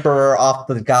fucking Emperor off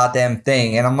the goddamn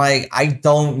thing, and I'm like, I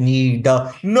don't need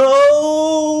the no.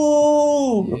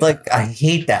 Like I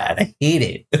hate that. I hate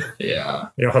it. Yeah,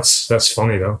 that's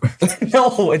funny though.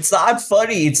 No, it's not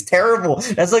funny. It's terrible.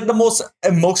 That's like the most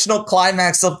emotional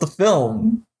climax of the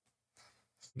film.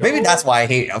 No. Maybe that's why I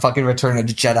hate fucking Return of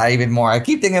the Jedi even more. I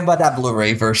keep thinking about that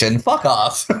Blu-ray version. Fuck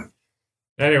off.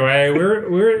 Anyway,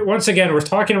 we're once again we're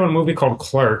talking about a movie called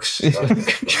Clerks.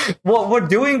 Well, we're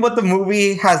doing what the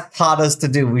movie has taught us to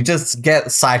do. We just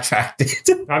get sidetracked.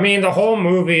 I mean, the whole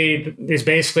movie is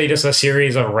basically just a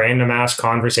series of random ass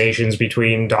conversations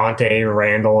between Dante,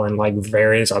 Randall, and like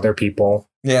various other people.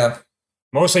 Yeah,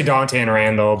 mostly Dante and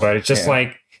Randall, but it's just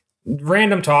like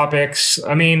random topics.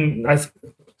 I mean,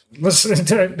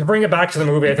 to bring it back to the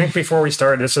movie, I think before we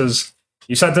start,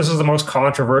 you said this is the most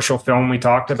controversial film we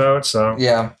talked about, so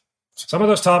yeah. Some of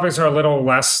those topics are a little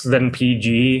less than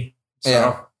PG,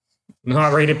 so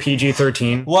not rated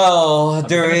PG-13. Well,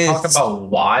 there is talk about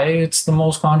why it's the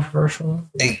most controversial.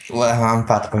 Well, I'm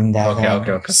about to bring that up.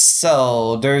 Okay.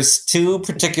 So there's two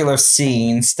particular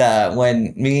scenes that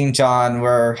when me and John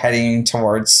were heading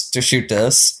towards to shoot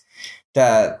this,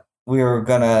 that we were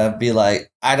gonna be like,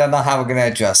 I don't know how we're gonna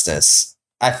address this.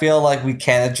 I feel like we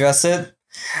can address it.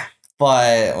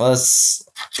 But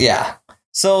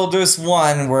so there's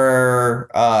one where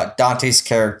Dante's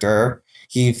character,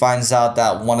 he finds out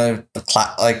that one of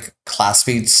the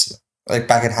classmates like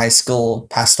back in high school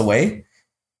passed away.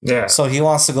 Yeah. So he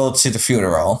wants to go to the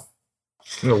funeral.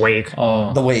 The wake.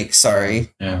 Oh. The wake, sorry.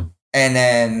 Yeah. And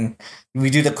then we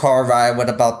do the car ride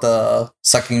about the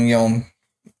sucking your own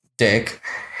dick.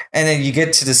 And then you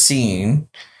get to the scene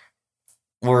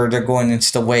where they're going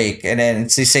into the wake, and then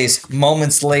it says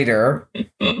moments later,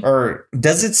 or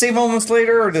does it say moments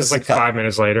later, or does it's like 5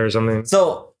 minutes later or something?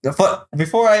 So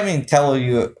before I even tell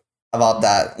you about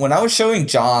that, when I was showing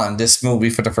John this movie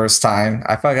for the first time,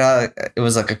 I forgot it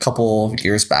was like a couple of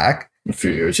years back. A few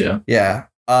years, yeah. Yeah.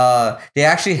 They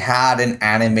actually had an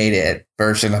animated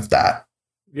version of that.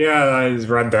 Yeah, I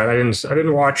read that. I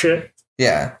didn't watch it.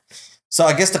 Yeah. So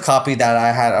I guess the copy that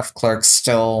I had of Clerks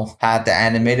still had the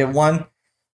animated one.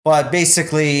 But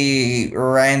basically,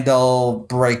 Randall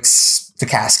breaks the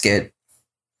casket.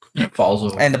 It falls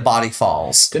over. And the body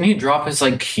falls. Didn't he drop his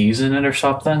like keys in it or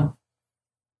something?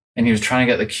 And he was trying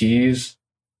to get the keys?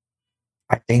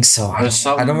 I think so.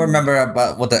 I don't remember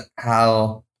about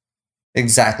how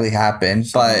exactly happened.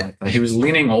 But he was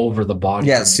leaning over the body.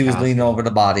 Yes, he was leaning over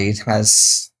the body,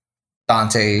 as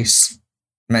Dante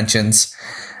mentions.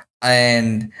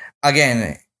 And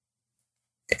again,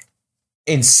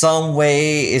 in some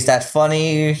way, is that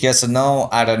funny? Yes or no?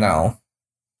 I don't know.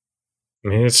 I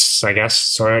mean, it's, I guess,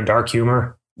 sort of dark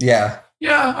humor. Yeah.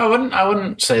 Yeah, I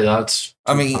wouldn't say that's...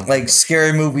 I mean, like,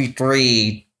 Scary Movie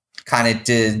 3 kind of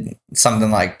did something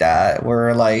like that,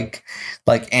 where, like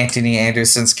Anthony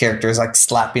Anderson's character is, like,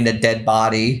 slapping a dead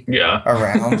body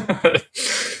around.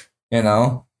 You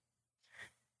know?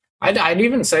 I'd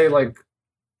even say, like,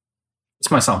 this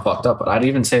might sound fucked up, but I'd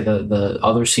even say the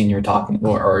other scene you're talking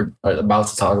or about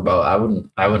to talk about,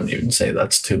 I wouldn't even say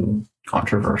that's too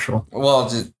controversial. Well,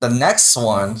 the next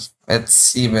one,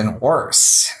 it's even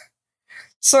worse.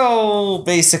 So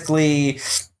basically,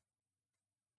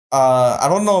 I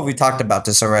don't know if we talked about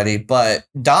this already, but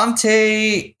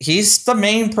Dante, he's the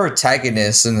main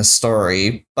protagonist in the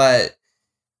story, but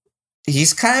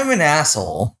he's kind of an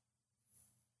asshole.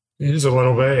 He's a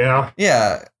little bit, yeah.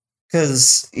 Yeah.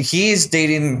 Because he's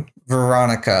dating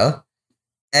Veronica,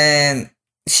 and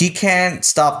he can't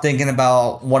stop thinking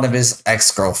about one of his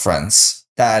ex-girlfriends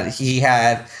that he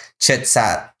had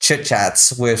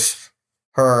chit-chats with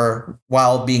her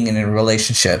while being in a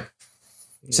relationship.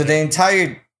 So the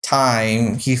entire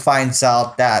time he finds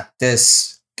out that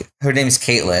her name is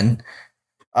Caitlin,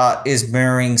 is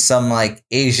marrying some like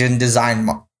Asian design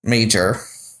major.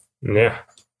 Yeah.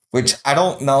 Which I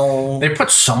don't know. They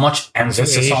put so much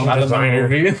emphasis on that in the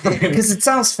movie. Because it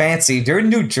sounds fancy. They're in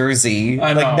New Jersey.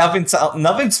 I know. Like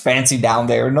nothing's fancy down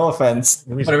there. No offense.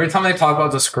 But every time they talk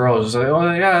about this girl, it's like,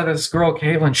 oh yeah, this girl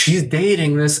Caitlin, she's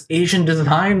dating this Asian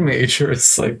design major.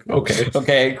 It's like, okay.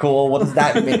 Okay, cool. What does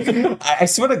that mean? I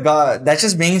swear to God, that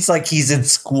just means like he's in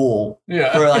school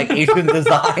for like Asian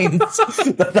designs.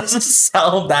 That doesn't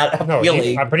sound that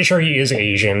appealing. I'm pretty sure he is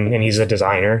Asian and he's a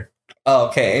designer.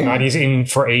 Okay. Not he's in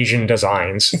for Asian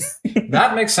designs.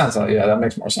 That makes sense. Yeah, that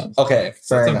makes more sense. Okay,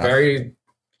 fair enough. A very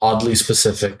oddly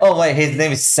specific. Oh wait, his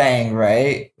name is Sang,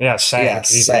 right? Yeah, Sang. Yeah,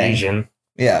 he's Sang. Asian.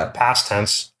 Yeah. Past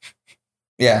tense.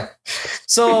 Yeah.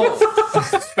 So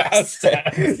Fast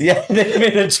tense. yeah, they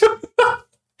made a joke.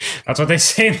 That's what they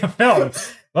say in the film.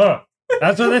 Look,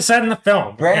 that's what they said in the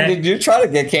film. Brandon, And you're trying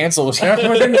to get canceled.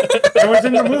 that was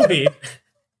in the movie.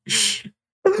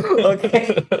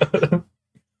 Okay.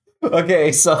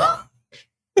 Okay, so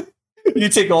you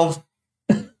take off.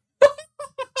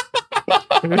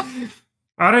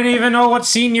 I didn't even know what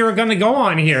scene you were going to go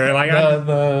on here. Like,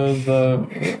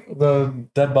 The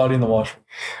dead body in the washroom.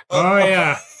 oh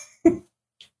yeah, Well,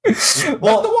 That's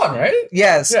the one, right?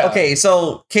 yes. Yeah. Okay,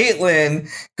 so Caitlin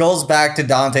goes back to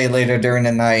Dante later during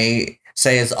the night,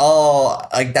 says, "Oh,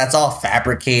 like that's all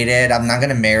fabricated. I'm not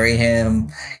gonna marry him,"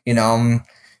 you know.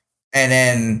 And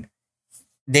then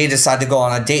they decide to go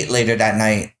on a date later that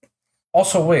night.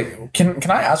 Also, wait, can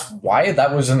I ask why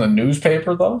that was in the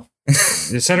newspaper though?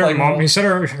 you said her Like, mom. You said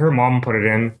her mom put it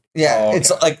in. Yeah, Oh, okay.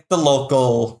 it's like the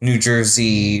local New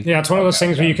Jersey. Yeah, it's one of those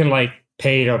things where you can like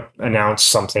pay to announce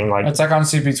something. Like It's like on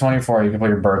CP24, you can put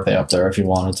your birthday up there if you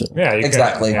wanted to. yeah, you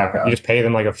Exactly. Can, yeah, you just pay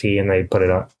them like a fee and they put it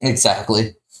up.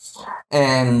 Exactly.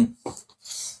 And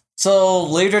so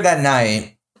later that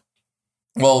night,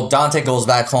 well, Dante goes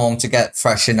back home to get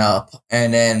freshened up,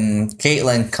 and then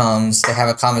Caitlin comes to have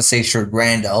a conversation with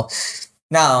Randall.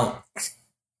 Now,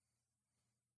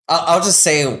 I'll just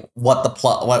say what the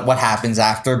plot, what happens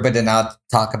after, but then I'll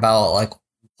talk about like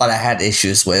what I had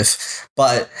issues with.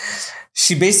 But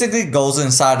she basically goes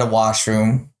inside the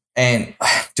washroom, and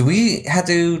do we have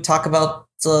to talk about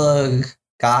the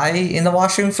guy in the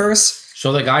washroom first?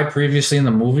 So the guy previously in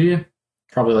the movie,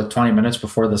 probably like 20 minutes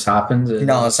before this happens.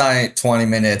 No, it's not 20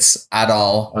 minutes at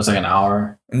all. It was like an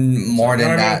hour. More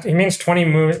than that. He means 20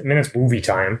 minutes movie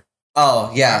time.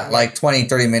 Oh, yeah, like 20,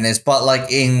 30 minutes. But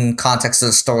like in context of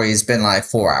the story, it's been like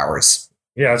 4 hours.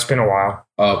 Yeah, it's been a while.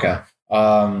 Oh, okay.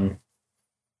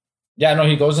 Yeah, no,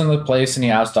 he goes into the place and he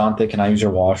asks Dante, can I use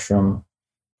your washroom?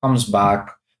 Comes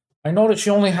back. I noticed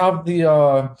you only have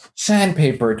the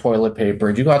sandpaper toilet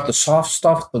paper. You got the soft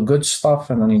stuff, the good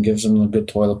stuff, and then he gives him the good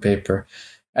toilet paper.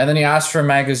 And then he asks for a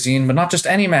magazine, but not just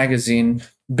any magazine,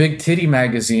 big titty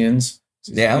magazines.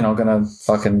 Yeah. You know, gonna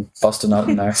fucking bust a nut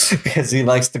in there. Because he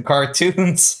likes the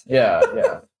cartoons. Yeah,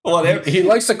 yeah. Whatever. He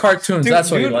likes the cartoons.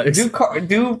 That's what he likes.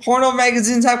 Do porno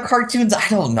magazines have cartoons? I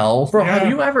don't know. Bro, Yeah. have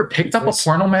you ever picked up a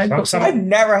porno mag? Some- I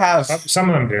never have. Some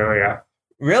of them do, yeah.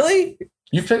 Really?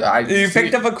 You picked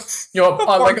up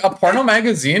a... like a porno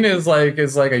magazine is like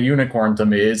a unicorn to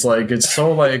me. It's like it's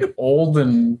so like old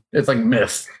and it's like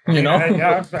myth, you know?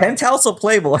 Yeah, Penthouse or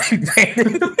Playboy?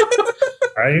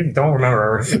 I don't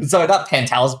remember. Sorry, not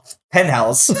Penthouse.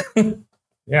 Penthouse.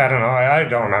 Yeah, I don't know. I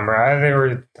don't remember.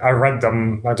 I read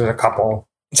them. I did a couple.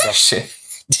 Shit.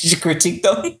 Did you critique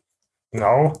them?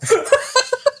 No.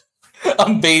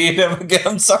 I'm baiting him again.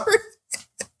 I'm sorry.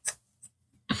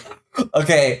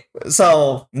 Okay,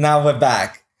 so now we're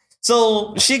back.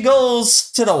 So she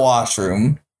goes to the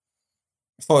washroom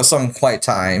for some quiet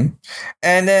time,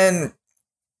 and then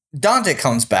Dante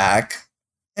comes back,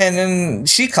 and then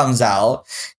she comes out,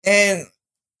 and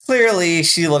clearly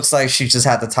she looks like she just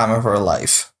had the time of her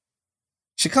life.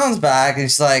 She comes back, and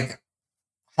she's like,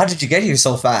 how did you get here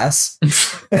so fast?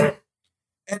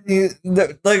 And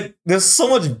there's so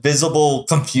much visible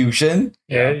confusion.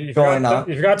 Yeah, you Going on.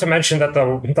 forgot to mention that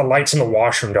the lights in the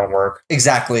washroom don't work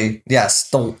Exactly. Yes,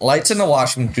 the lights in the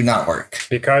washroom do not work.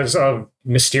 because of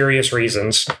mysterious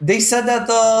reasons. They said that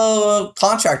the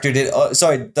contractor did.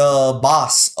 The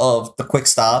boss of the Quick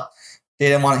Stop He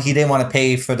didn't want to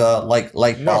pay for the light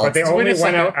bulbs. No, but they only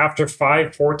went out after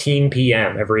 5:14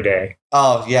 p.m. every day.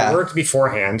 Oh yeah, they worked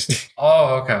beforehand.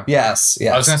 Oh okay. Yes.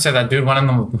 I was gonna say that dude went in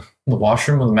the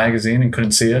washroom with a magazine and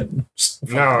couldn't see it.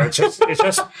 No, it's just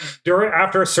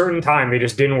after a certain time they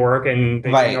just didn't work and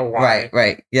they didn't know why.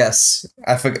 Right. Yes,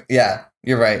 I forgot. Yeah,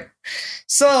 you're right.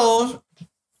 So,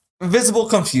 visible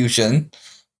confusion.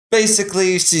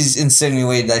 Basically, she's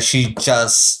insinuated that she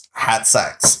just had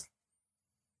sex.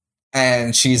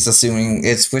 And she's assuming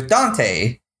it's with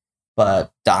Dante.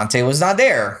 But Dante was not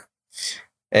there.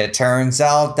 It turns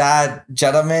out that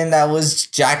gentleman that was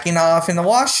jacking off in the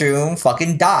washroom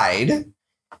fucking died.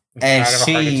 And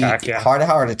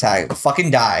heart attack,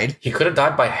 fucking died. He could have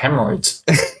died by hemorrhoids.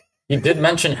 He did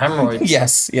mention hemorrhoids.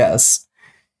 Yes.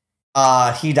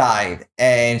 He died,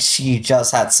 and she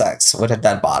just had sex with a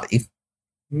dead body.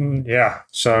 Yeah,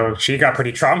 so she got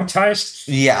pretty traumatized.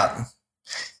 Yeah.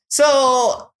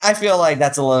 So I feel like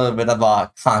that's a little bit of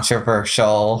a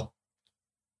controversial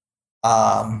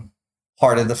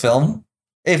part of the film,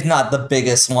 if not the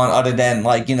biggest one, other than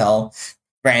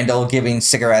Randall giving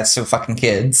cigarettes to fucking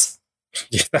kids.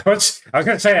 Yeah, I was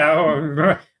gonna say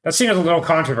that scene is a little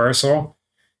controversial.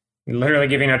 Literally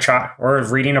giving a child or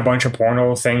reading a bunch of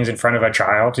porno things in front of a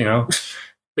child,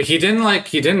 But he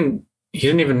didn't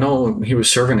even know he was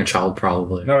serving a child.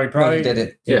 Probably. No, he probably did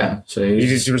it. Yeah. So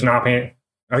he was not paying.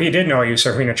 Oh, he did know he was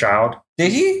serving a child.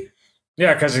 Did he?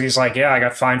 Yeah, because he's like, yeah, I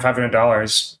got fined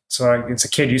 $500. So it's a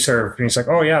kid you serve, and he's like,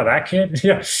 oh yeah, that kid.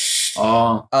 Yeah.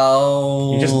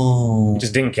 Oh. He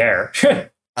just didn't care.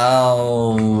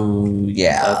 Oh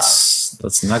yeah.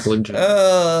 That's negligent.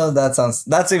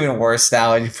 That's even worse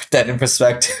now when you put that in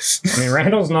perspective. I mean,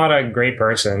 Randall's not a great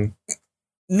person.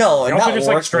 No, he also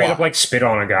just straight up spit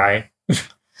on a guy.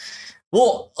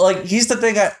 Well, here's the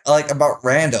thing I like about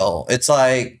Randall. It's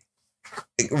like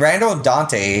Randall and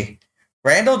Dante.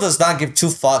 Randall does not give two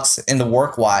fucks in the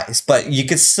work wise, but you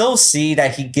can still see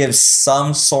that he gives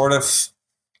some sort of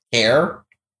care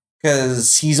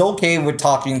because he's okay with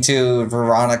talking to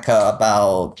Veronica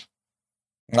about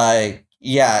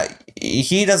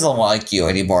he doesn't like you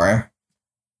anymore,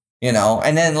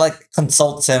 and then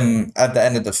consults him at the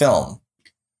end of the film,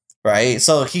 right?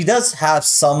 So he does have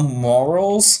some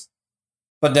morals,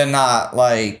 but they're not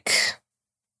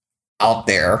out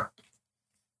there.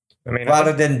 I mean,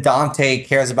 rather than Dante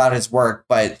cares about his work,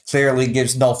 but clearly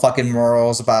gives no fucking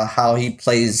morals about how he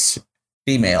plays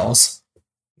females.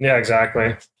 Yeah,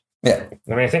 exactly. Yeah.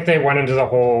 I mean, I think they went into the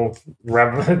whole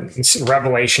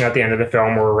revelation at the end of the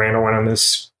film where Randall went on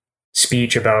this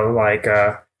speech about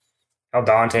how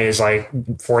Dante is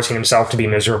forcing himself to be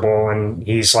miserable and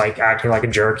he's acting like a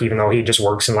jerk even though he just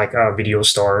works in a video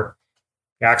store.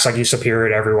 He acts like he's superior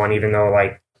to everyone even though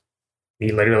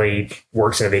he literally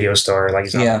works in a video store.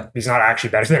 He's not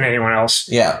actually better than anyone else.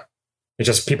 Yeah. It's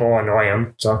just people annoy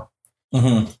him. So,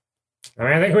 mm-hmm. I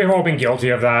mean, I think we've all been guilty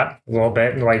of that a little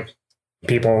bit.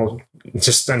 People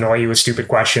just annoy you with stupid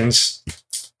questions.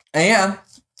 And yeah,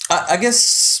 I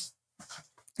guess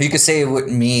you could say it with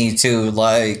me too.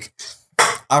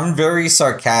 I'm very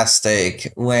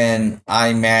sarcastic when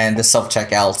I man the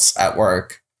self-checkouts at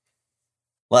work.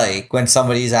 When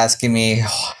somebody's asking me,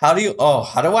 how do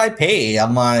I pay?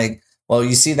 I'm like, well,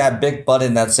 you see that big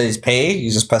button that says pay? You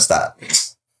just press that.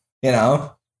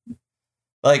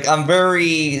 I'm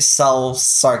very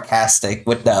sarcastic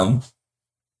with them.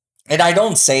 And I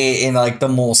don't say it in the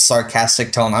most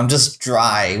sarcastic tone. I'm just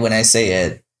dry when I say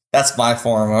it. That's my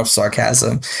form of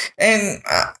sarcasm. And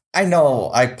I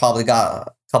know I probably got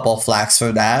a couple of flacks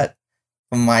for that,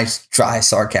 from my dry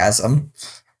sarcasm.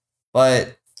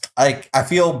 But I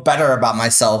feel better about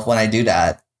myself when I do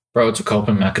that. Bro, it's a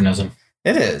coping mechanism.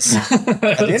 It is. At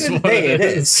the end of the day, it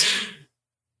is.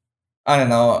 I don't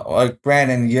know.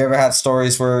 Brandon, you ever have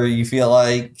stories where you feel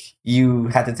like you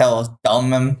had to tell a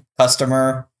dumb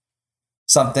customer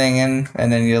something and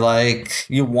then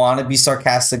you want to be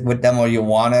sarcastic with them or you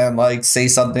want to say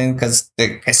something because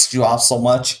they pissed you off so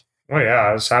much? Oh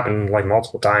yeah, it's happened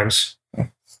multiple times.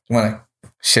 You want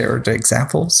to share the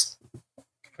examples?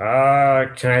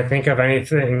 Can I think of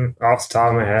anything off the top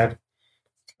of my head?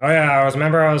 Oh yeah, I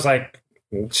was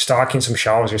stocking some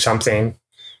shelves or something,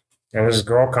 and this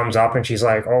girl comes up and she's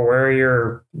like, "Oh, where are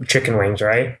your chicken wings?"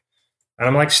 Right?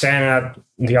 And I'm standing at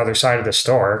the other side of the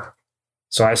store,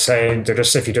 so I say,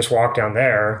 if you just walk down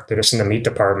there, they're just in the meat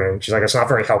department. She's like, "It's not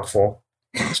very helpful."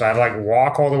 So I had to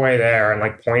walk all the way there and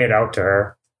point it out to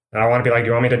her. And I want to be like, "Do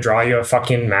you want me to draw you a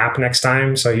fucking map next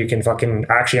time so you can fucking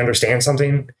actually understand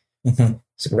something?" Mm-hmm.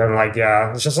 So then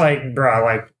yeah, it's just bro,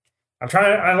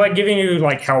 I like giving you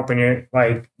help and you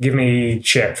give me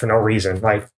shit for no reason.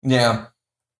 Yeah.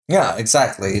 Yeah,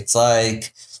 exactly. It's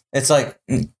like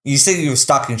you said you were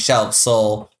stocking shelves,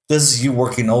 so this is you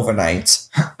working overnight.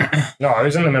 No, I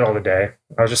was in the middle of the day.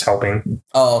 I was just helping.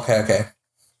 Oh, okay.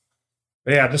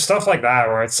 But yeah, just stuff like that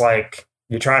where it's like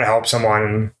you try to help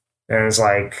someone and it's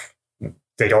like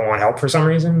they don't want help for some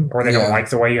reason, or they don't like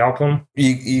the way you help them.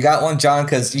 You got one, John,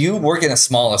 because you work in a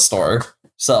smaller store,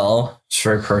 so it's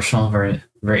very personal, very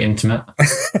very intimate.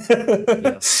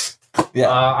 Yes.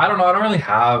 Yeah. I don't know. I don't really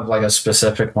have like a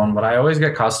specific one, but I always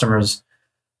get customers.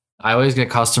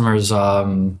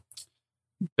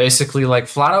 Basically like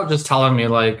flat out just telling me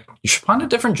like, you should find a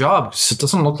different job because it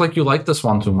doesn't look like you like this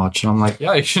one too much. And I'm like,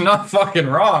 yeah, you're not fucking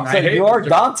wrong. So you are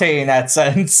Dante in that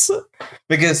sense.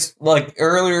 Because like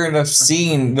earlier in the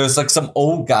scene, there's like some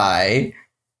old guy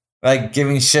like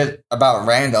giving shit about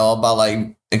Randall about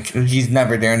like he's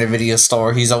never there in the video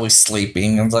store. He's always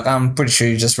sleeping. I was like, I'm pretty sure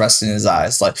he's just resting his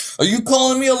eyes. Like, are you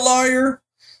calling me a liar?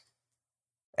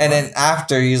 And then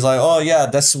after he's like, oh yeah,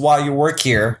 that's why you work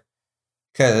here.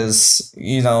 Because,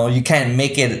 you know, you can't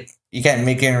make it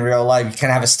in real life. You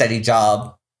can't have a steady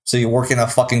job. So you work in a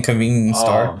fucking convenience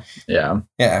store. Yeah.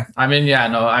 Yeah. I mean,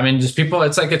 just people,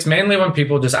 it's mainly when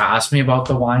people just ask me about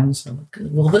the wines. I'm like,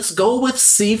 will this go with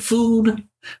seafood?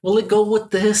 Will it go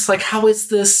with this? Like, how is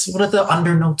this? What are the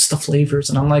undernotes, the flavors?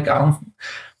 And I'm like, I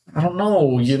don't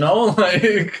know, you know,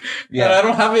 like, yeah. I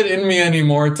don't have it in me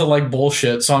anymore to like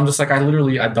bullshit. So I'm just like, I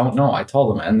don't know. I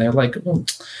told them and they're like, well,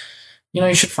 you know,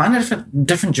 you should find a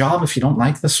different job if you don't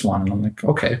like this one. And I'm like,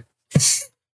 okay.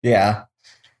 Yeah.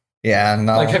 Yeah,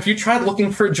 no. Like, have you tried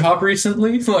looking for a job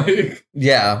recently? Like,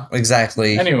 yeah,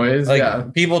 exactly. Anyways,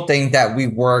 like, people think that we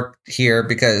work here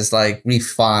because, like, we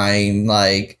find,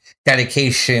 like,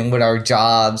 dedication with our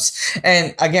jobs.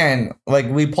 And, again, like,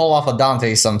 we pull off a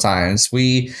Dante sometimes.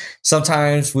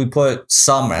 Sometimes we put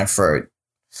some effort.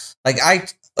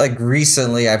 Like,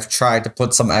 recently I've tried to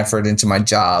put some effort into my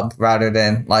job rather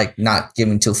than, like, not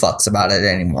giving two fucks about it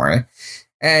anymore.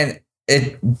 And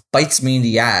it bites me in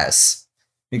the ass.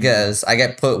 Because I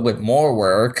get put with more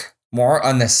work, more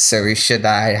unnecessary shit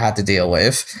that I had to deal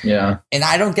with. Yeah. And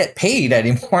I don't get paid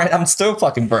anymore. And I'm still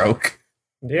fucking broke.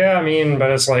 Yeah, I mean, but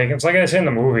it's like I say in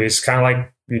the movies, kind of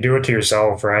like you do it to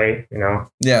yourself, right? You know?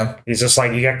 Yeah. It's just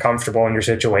like you get comfortable in your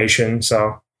situation.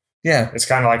 So yeah, it's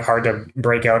kind of like hard to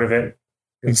break out of it.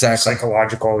 It's exactly.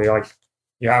 Psychological.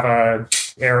 You have a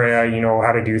area, you know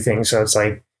how to do things. So it's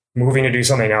like moving to do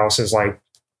something else is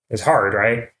hard,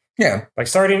 right? Yeah. Like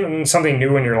starting something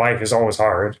new in your life is always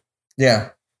hard. Yeah.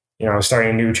 You know, starting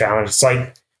a new challenge. It's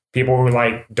like people who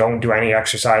like don't do any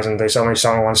exercise and they suddenly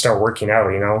want to start working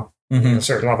out, you know, a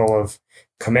certain level of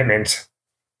commitment.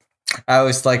 I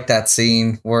always like that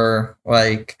scene where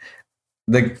like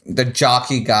the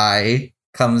jockey guy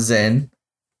comes in.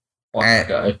 Fuck that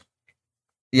guy.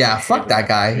 Yeah, fuck that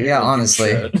guy. Yeah,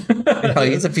 honestly.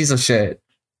 He's a piece of shit.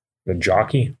 The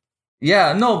jockey?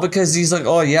 Yeah, no, because he's like,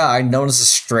 oh yeah, I noticed a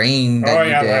strain that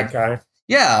you did. That guy.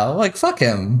 Yeah, like fuck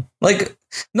him. Like,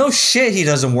 no shit, he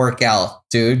doesn't work out,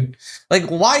 dude. Like,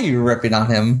 why are you ripping on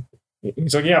him?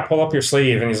 He's like, yeah, pull up your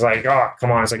sleeve, and he's like, oh, come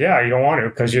on. It's like, yeah, you don't want to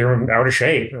because you're out of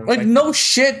shape. Like, no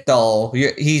shit though.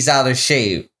 He's out of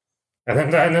shape.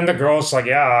 And then the girl's like,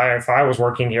 yeah, if I was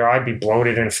working here, I'd be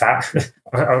bloated and fat,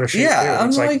 out of shape. Yeah, I'm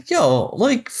like, yo,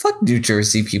 like, fuck New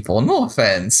Jersey people. No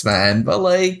offense, man, but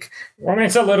like, well, I mean,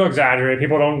 it's a little exaggerated.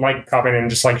 People don't like come in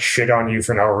and just like shit on you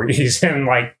for no reason,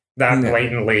 like that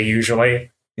blatantly.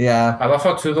 Usually, yeah. I love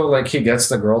how too though, like he gets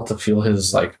the girl to feel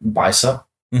his like bicep,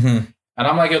 and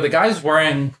I'm like, yo, the guy's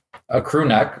wearing a crew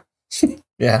neck,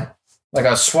 yeah, like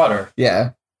a sweater,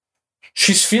 yeah.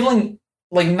 She's feeling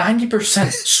like 90%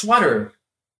 sweater.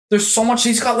 There's so much.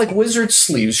 He's got like wizard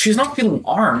sleeves. She's not feeling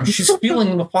arms. She's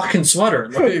feeling the fucking sweater.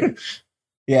 Like,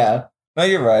 yeah. No,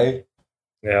 you're right.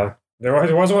 Yeah.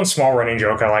 There was one small running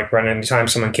joke I like, Brendan. Anytime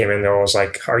someone came in there, was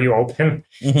like, are you open?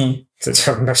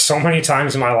 There's so many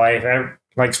times in my life,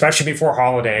 like especially before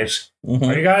holidays.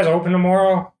 Are you guys open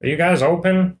tomorrow? Are you guys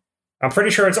open? I'm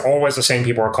pretty sure it's always the same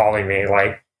people are calling me.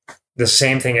 Like the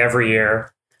same thing every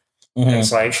year. And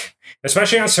it's like,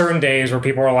 especially on certain days where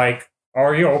people are like, oh,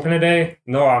 are you open today?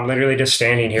 No, I'm literally just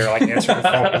standing here, like, answering the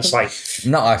phone. It's like...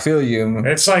 No, I feel you.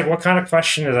 It's like, what kind of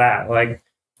question is that? Like,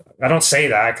 I don't say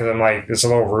that because I'm like, it's a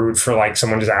little rude for, like,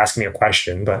 someone just asking me a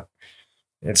question. But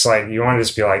it's like, you want to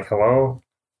just be like, hello?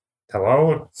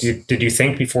 Hello? Did you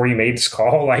think before you made this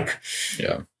call? Like...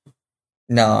 Yeah.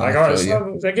 No, like,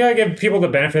 I gotta give people the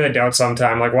benefit of the doubt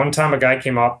sometime. Like, one time a guy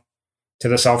came up to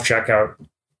the self-checkout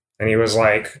and he was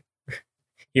like...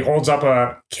 He holds up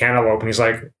a cantaloupe and he's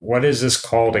like, what is this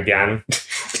called again?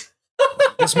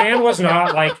 This man wasn't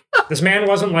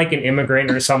like an immigrant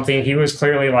or something. He was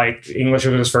clearly like English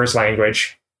was his first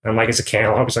language. I'm like, it's a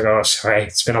cantaloupe. He's like, oh, sorry,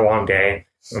 it's been a long day.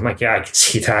 I'm like, yeah, I can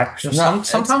see that.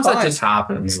 Sometimes that just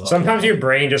happens. Though. Sometimes your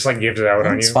brain just like gives it out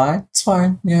on you. It's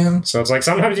fine. Yeah. So it's like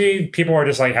sometimes people are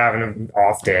just like having an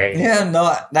off day. Yeah,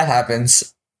 no, that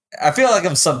happens. I feel like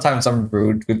sometimes I'm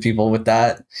rude with people with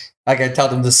that. Like I tell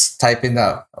them to type in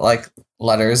like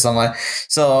letters. I'm like,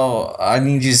 so I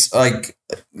need you like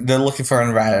they're looking for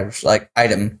a radish, like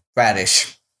item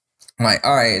radish. I'm like,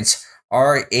 all right, it's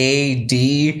RAD,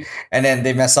 and then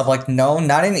they mess up like, no,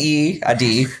 not an E, a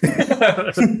D.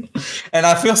 And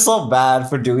I feel so bad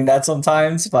for doing that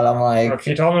sometimes, but I'm like, if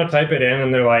you tell them to type it in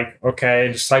and they're like, okay,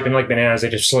 just type in like bananas, they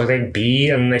just select B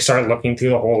and they start looking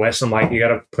through the whole list. I'm like, you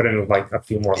gotta put in like a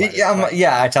few more letters.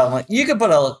 I tell them like, you could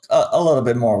put a little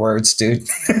bit more words, dude.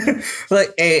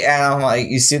 Like A, and I'm like,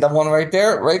 you see that one right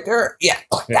there, yeah,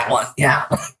 that one, yeah.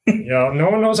 Yeah, no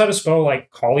one knows how to spell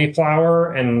like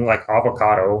cauliflower and like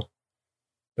avocado.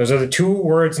 Those are the two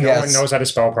words no one knows how to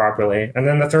spell properly. And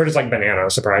then the third is like banana,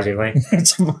 surprisingly.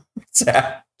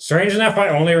 Strange enough, I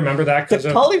only remember that because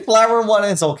the cauliflower one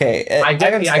is okay. I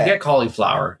get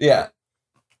cauliflower. Yeah.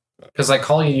 Because like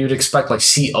you'd expect like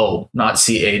CO, not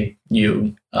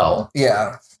CAUL.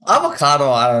 Yeah. Avocado,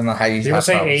 I don't know how you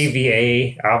say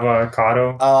AVA,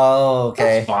 avocado. Oh, okay.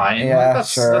 That's fine. Yeah,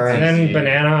 that's sure. And then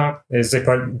banana is they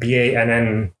put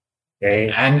BANNA.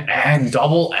 And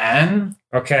double N?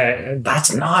 Okay.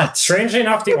 That's not. Strangely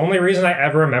enough, the only reason I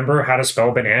ever remember how to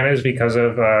spell banana is because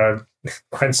of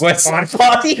Gwen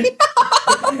Stefani.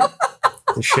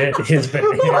 The shit is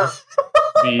banana.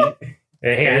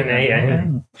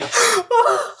 BANAN.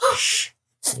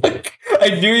 I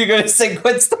knew you were going to say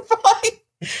Gwen Stefani.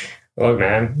 Look,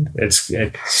 man,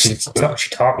 she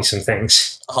taught me some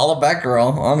things. Holla back,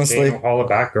 girl, honestly. Holla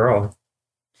back, girl.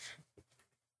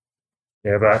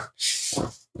 Yeah, but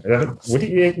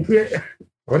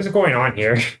what is going on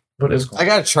here? I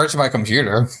gotta charge my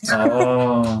computer.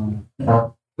 Oh.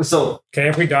 So okay,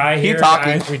 if we die here,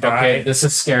 talking. We die. Okay, this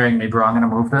is scaring me, bro. I'm gonna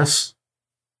move this.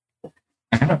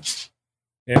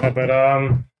 Yeah, but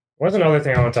what's another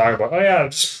thing I want to talk about? Oh yeah,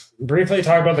 just briefly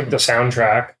talk about the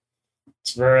soundtrack.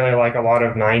 It's really like a lot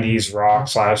of '90s rock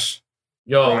 /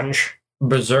 grunge.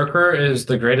 Berserker is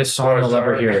the greatest song you'll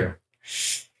ever hear.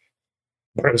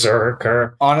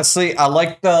 Berserker. Honestly, I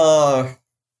like the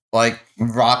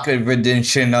rock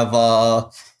rendition of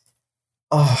oh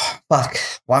fuck,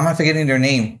 why am I forgetting their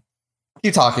name?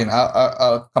 Keep talking,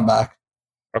 I'll come back.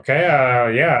 Okay,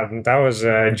 yeah, that was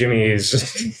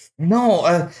Jimmy's.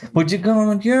 No, would you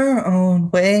go your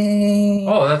own way?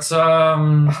 Oh, that's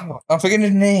I'm forgetting the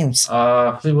names.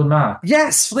 Fleetwood Mac.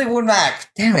 Yes, Fleetwood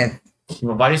Mac. Damn it.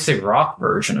 Well, why do you say rock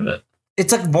version of it?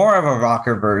 It's like more of a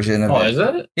rocker version of it. Oh, is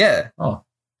it? Yeah. Oh.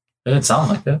 It didn't sound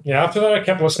like that. Yeah, after that I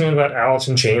kept listening to that Alice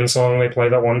in Chains song they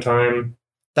played that one time.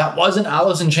 That was an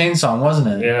Alice in Chains song, wasn't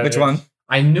it? Yeah. Which one?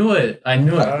 I knew it.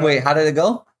 Wait, how did it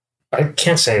go? I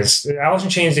can't say this. Alice in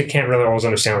Chains, you can't really always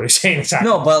understand what he's saying.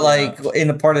 No, but like in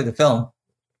the part of the film.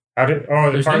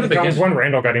 The part of the film is when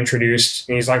Randall got introduced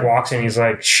and he's like walks in, he's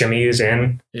like shimmies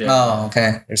in. Yeah. Oh,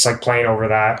 okay. It's like playing over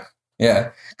that.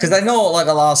 Yeah. Because I know like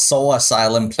a lot of Soul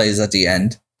Asylum plays at the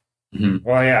end. Mm-hmm.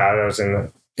 Well, yeah, that was in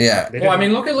the. Yeah. Well, I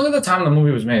mean, look at the time the movie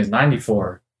was made. It's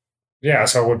 94. Yeah,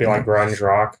 so it would be like grunge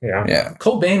rock. Yeah. Yeah.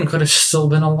 Cobain could have still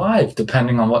been alive,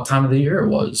 depending on what time of the year it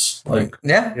was. Like,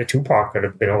 yeah. Tupac could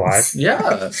have been alive.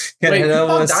 Yeah. Wait,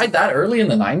 Tupac died that early in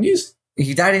the 90s?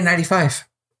 He died in 95.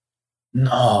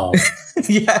 No.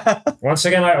 Yeah. Once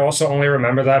again, I also only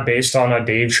remember that based on a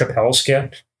Dave Chappelle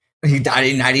skit. He died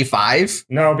in 95?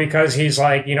 No, because he's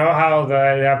like, you know how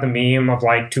they have the meme of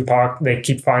like Tupac, they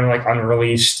keep finding like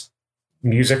unreleased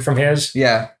music from his?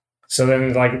 Yeah. So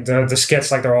then like the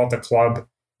skits, like they're all at the club.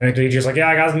 And the DJ's like, yeah,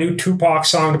 I got a new Tupac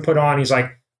song to put on. He's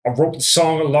like, I wrote the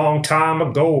song a long time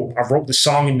ago. I wrote the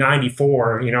song in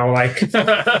 94, you know, like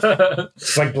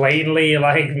it's like blatantly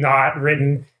like not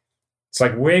written. It's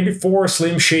like way before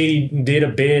Slim Shady did a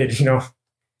bid, you know.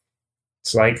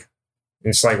 It's like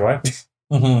what?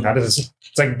 Mm-hmm. How does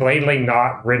it's like blatantly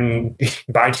not written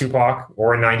by Tupac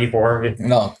or in 94?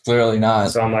 No, clearly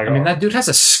not. So I'm like, I mean, that dude has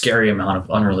a scary amount of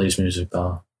unreleased music,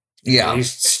 though. Yeah.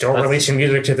 He's still releasing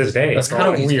music to this day. That's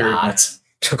kind of weird.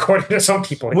 According to some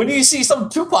people. When do you see some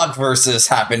Tupac verses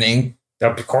happening?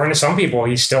 According to some people,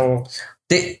 he's still...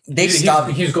 They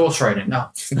stopped... He's ghostwriting, no.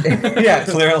 Yeah,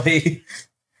 clearly.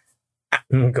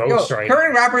 Ghostwriting.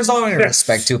 Current rappers don't even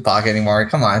respect Tupac anymore.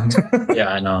 Come on. Yeah,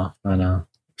 I know.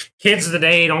 Kids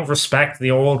today don't respect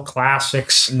the old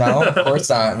classics. No, of course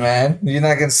not, man. You're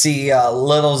not going to see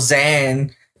Little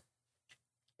Xan.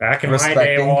 Back in my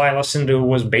day, all I listened to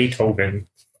was Beethoven.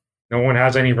 No one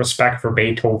has any respect for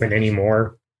Beethoven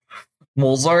anymore.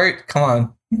 Mozart? Come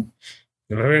on.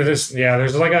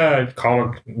 There's like a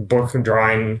comic book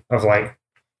drawing of like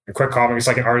a quick comic. It's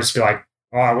like an artist be like,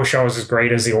 oh, I wish I was as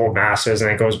great as the old masters.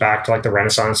 And it goes back to like the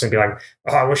Renaissance and be like,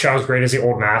 oh, I wish I was great as the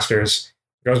old masters.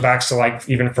 It goes back to like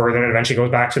even further and eventually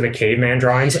goes back to the caveman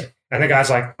drawings. And the guy's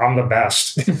like, I'm the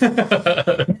best. It's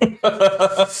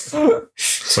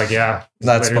like, yeah.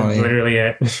 That's funny. Literally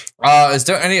it. Is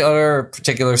there any other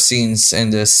particular scenes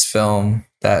in this film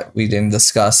that we didn't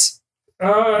discuss?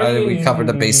 We covered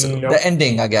the basic, the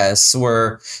ending, I guess,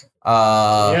 where...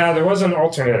 yeah, there was an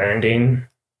alternate ending.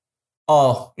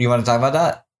 Oh, you want to talk about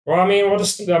that? Well, I mean,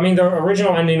 the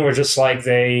original ending was just like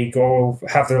they go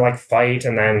have their like fight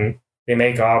and then they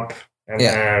make up and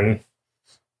then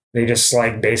they just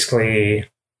like basically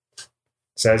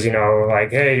says,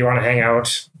 like, hey, do you want to hang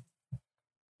out?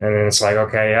 And then it's like,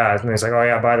 okay, yeah. And he's like, oh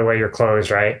yeah, by the way, you're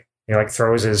closed, right? He like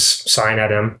throws his sign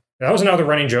at him. That was another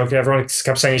running joke. Everyone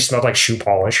kept saying he smelled like shoe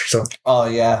polish. So, oh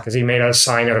yeah, because he made a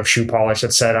sign out of shoe polish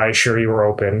that said, "I assure you were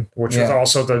open," which was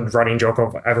also the running joke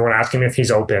of everyone asking if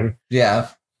he's open. Yeah,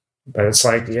 but it's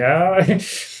like, yeah.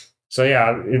 So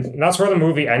yeah, that's where the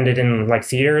movie ended in like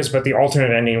theaters. But the alternate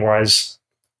ending was,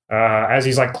 as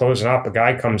he's like closing up, a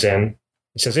guy comes in.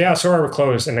 He says, "Yeah, sorry, we're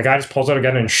closed," and the guy just pulls out a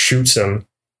gun and shoots him,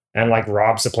 and like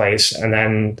robs the place. And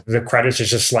then the credits is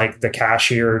just like the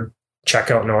cashier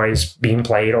checkout noise being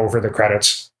played over the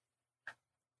credits.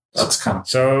 That's kind of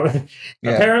so.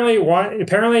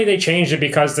 Apparently they changed it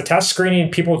because the test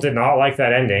screening people did not like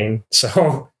that ending.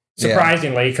 So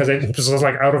surprisingly, because it was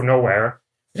like out of nowhere.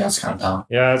 Yeah, it's kind of dumb.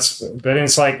 Yeah,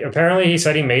 it's like apparently he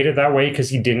said he made it that way because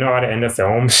he didn't know how to end a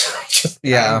film. Just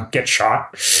get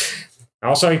shot.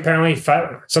 Also, apparently,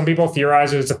 some people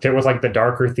theorize it's to fit with like the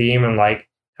darker theme and like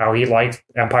how he liked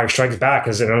Empire Strikes Back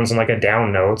because it ends on like a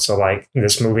down note. So like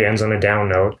this movie ends on a down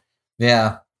note.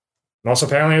 Yeah. And also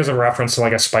apparently it was a reference to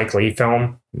like a Spike Lee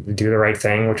film, Do the Right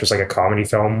Thing, which was like a comedy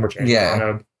film, which ended on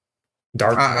a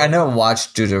dark note. I never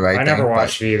watched Do the Right Thing. I never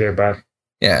watched it either, but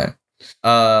yeah.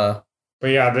 But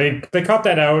yeah, they cut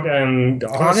that out, and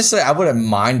honestly, I wouldn't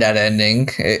mind that ending.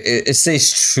 It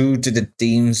stays true to the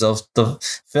themes of the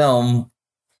film.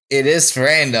 It is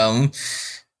random.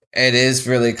 It is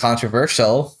really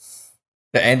controversial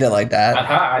to end it like that.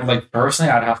 I'd like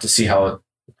personally, I'd have to see how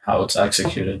it's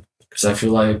executed because I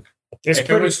feel like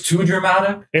it was too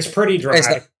dramatic. It's pretty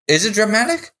dramatic. Is it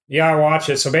dramatic? Yeah, I watch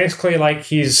it. So basically, like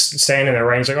he's standing there,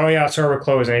 right? He's like, "Oh yeah, sorry, we're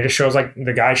closed," and he just shows like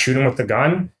the guy shooting with the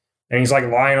gun. And he's like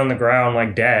lying on the ground,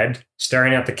 like dead,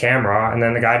 staring at the camera. And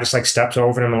then the guy just like steps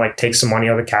over him and like takes some money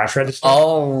out of the cash register.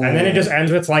 Oh. And then it just ends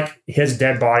with like his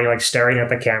dead body, like staring at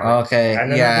the camera. Okay.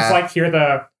 And then you just like hear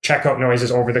the checkout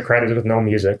noises over the credits with no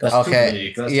music. That's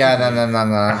okay. Yeah,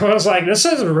 no. I was like, this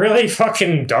is really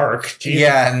fucking dark. Jesus.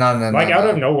 Yeah, no. Like out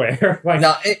of nowhere. Like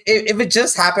no, if it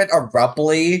just happened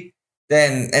abruptly,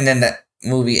 then the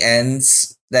movie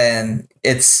ends, then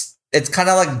it's kind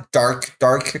of like dark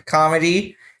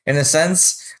comedy. In a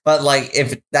sense, but like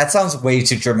if that sounds way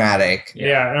too dramatic.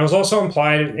 Yeah, and it was also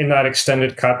implied in that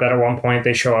extended cut that at one point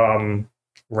they show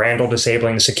Randall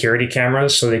disabling the security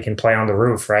cameras so they can play on the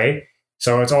roof, right?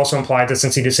 So it's also implied that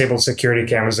since he disabled security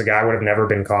cameras, the guy would have never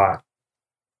been caught.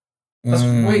 That's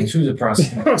way too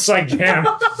depressing. It's like, damn.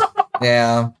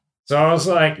 Yeah. So I was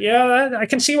like, yeah, I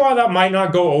can see why that might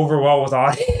not go over well with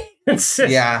audience.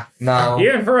 Yeah, no.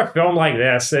 Even for a film like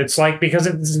this, it's like because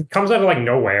it comes out of like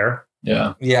nowhere.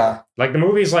 Yeah. Yeah. Like the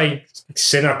movie's like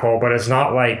cynical, but it's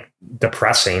not like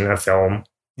depressing a film.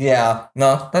 Yeah.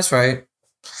 No, that's right.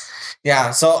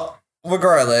 Yeah. So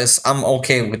regardless, I'm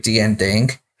okay with the ending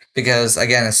because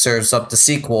again, it serves up the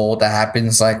sequel that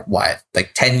happens like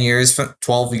 10 years,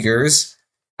 12 years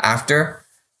after.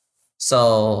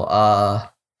 So,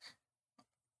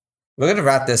 we're going to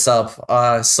wrap this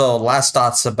up. So last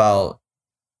thoughts about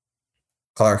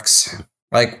Clerks.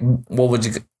 Like, what would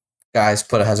you guys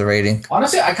put it as a rating?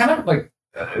 Honestly, I kind of like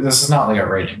this is not like a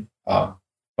rating,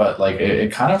 but like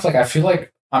it kind of like I feel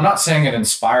like I'm not saying it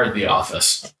inspired The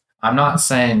Office. I'm not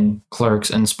saying Clerks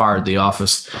inspired The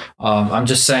Office. I'm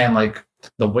just saying like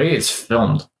the way it's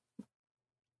filmed.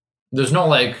 There's no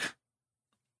like,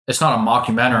 it's not a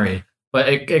mockumentary, but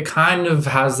it kind of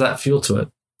has that feel to it,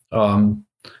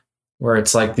 where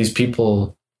it's like these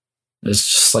people, it's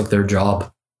just like their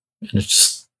job, and it's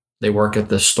just. They work at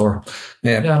this store.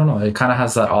 Yeah, I don't know. It kind of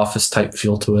has that office type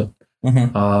feel to it.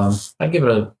 Mm-hmm. I give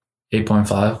it a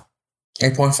 8.5.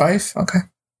 8.5? Okay.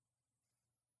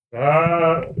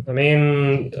 I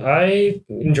mean, I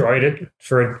enjoyed it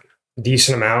for a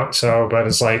decent amount. So, but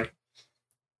it's like,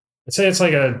 I'd say it's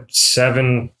like a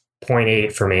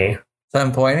 7.8 for me.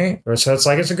 7.8? So it's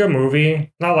like, it's a good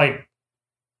movie. Not like,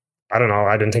 I don't know.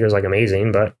 I didn't think it was like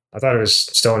amazing, but I thought it was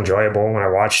still enjoyable when I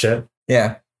watched it.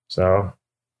 Yeah. So,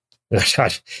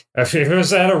 if it was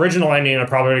that original ending, I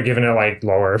probably would have given it like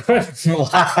lower.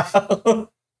 Wow.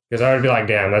 Because I would be like,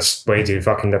 damn, that's way too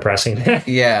fucking depressing.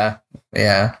 Yeah.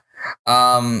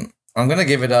 I'm gonna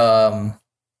give it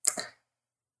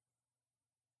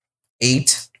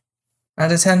 8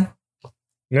 out of 10.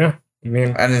 Yeah, I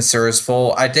mean, And it's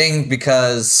full. I think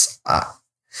because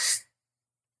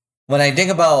when I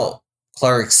think about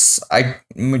Clerks, I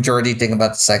majority think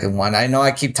about the second one. I know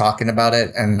I keep talking about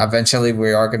it, and eventually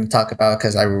we are going to talk about it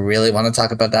because I really want to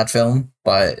talk about that film.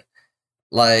 But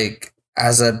like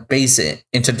as a basic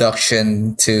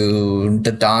introduction to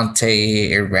the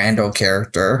Dante and Randall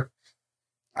character,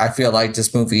 I feel like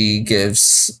this movie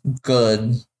gives a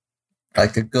good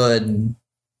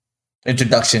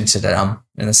introduction to them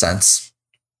in a sense.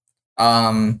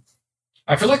 I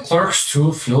feel like Clerks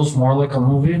 2 feels more like a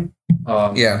movie.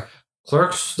 Yeah.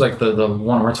 Clerks, like the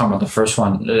one we're talking about, the first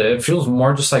one, it feels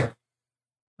more just like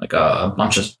a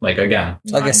bunch of, like, again,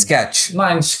 Like a sketch.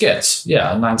 9 skits.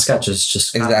 Yeah, 9 sketches.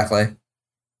 Just Exactly.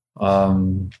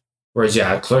 Whereas,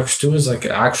 yeah, Clerks 2 is like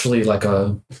actually like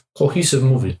a cohesive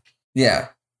movie. Yeah.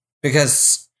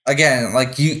 Because again,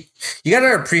 like you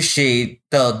gotta appreciate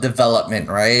the development,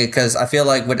 right? Because I feel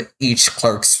like with each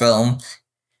Clerks film,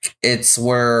 it's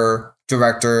where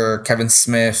director Kevin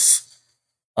Smith,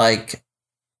 like,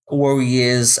 where he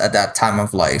is at that time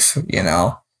of life, you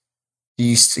know.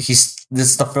 He's this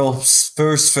is the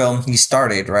first film he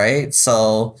started, right?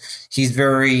 So he's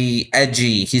very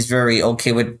edgy. He's very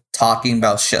okay with talking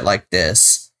about shit like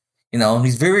this. You know,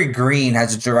 he's very green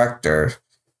as a director,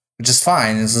 which is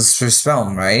fine. It's his first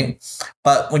film, right?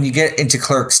 But when you get into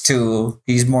Clerks 2,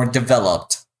 he's more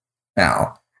developed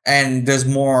now. And there's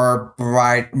more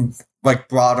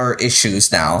broader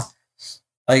issues now.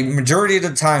 Like, majority of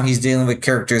the time, he's dealing with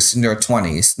characters in their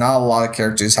 20s. Not a lot of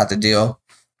characters have to deal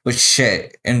with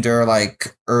shit in their,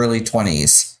 like, early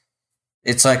 20s.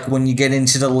 It's like when you get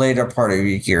into the later part of your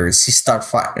years, you start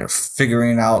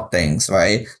figuring out things,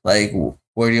 right? Like,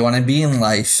 where do you want to be in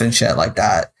life and shit like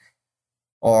that?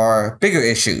 Or bigger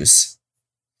issues.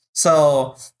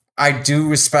 So, I do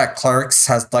respect Clerks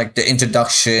as, like, the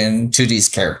introduction to these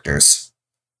characters.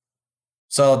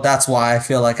 So, that's why I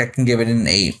feel like I can give it an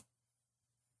 8.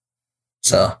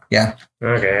 So, yeah.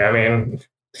 Okay, I mean,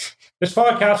 this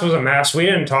podcast was a mess. We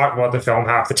didn't talk about the film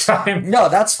half the time. No,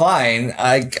 that's fine.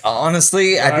 I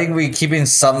think we're keeping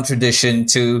some tradition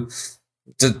to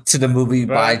the movie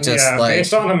by just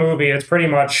based on the movie, it's pretty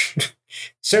much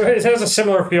so it has a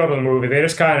similar feel to the movie. They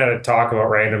just kind of talk about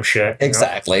random shit.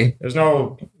 Exactly. There's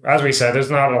no, as we said,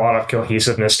 there's not a lot of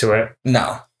cohesiveness to it.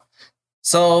 No.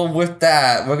 So with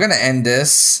that, we're gonna end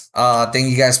this.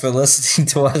 Thank you guys for listening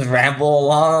to us ramble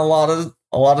along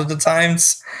a lot of the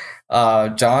times.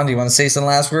 John, do you want to say some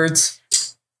last words?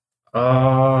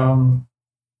 No,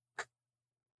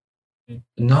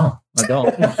 I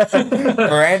don't.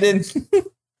 Brandon?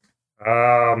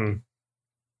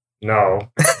 No.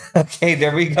 Okay,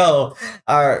 there we go.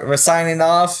 All right, we're signing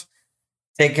off.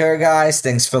 Take care, guys.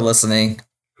 Thanks for listening.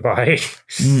 Bye.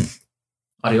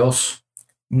 Adios.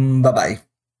 Bye-bye.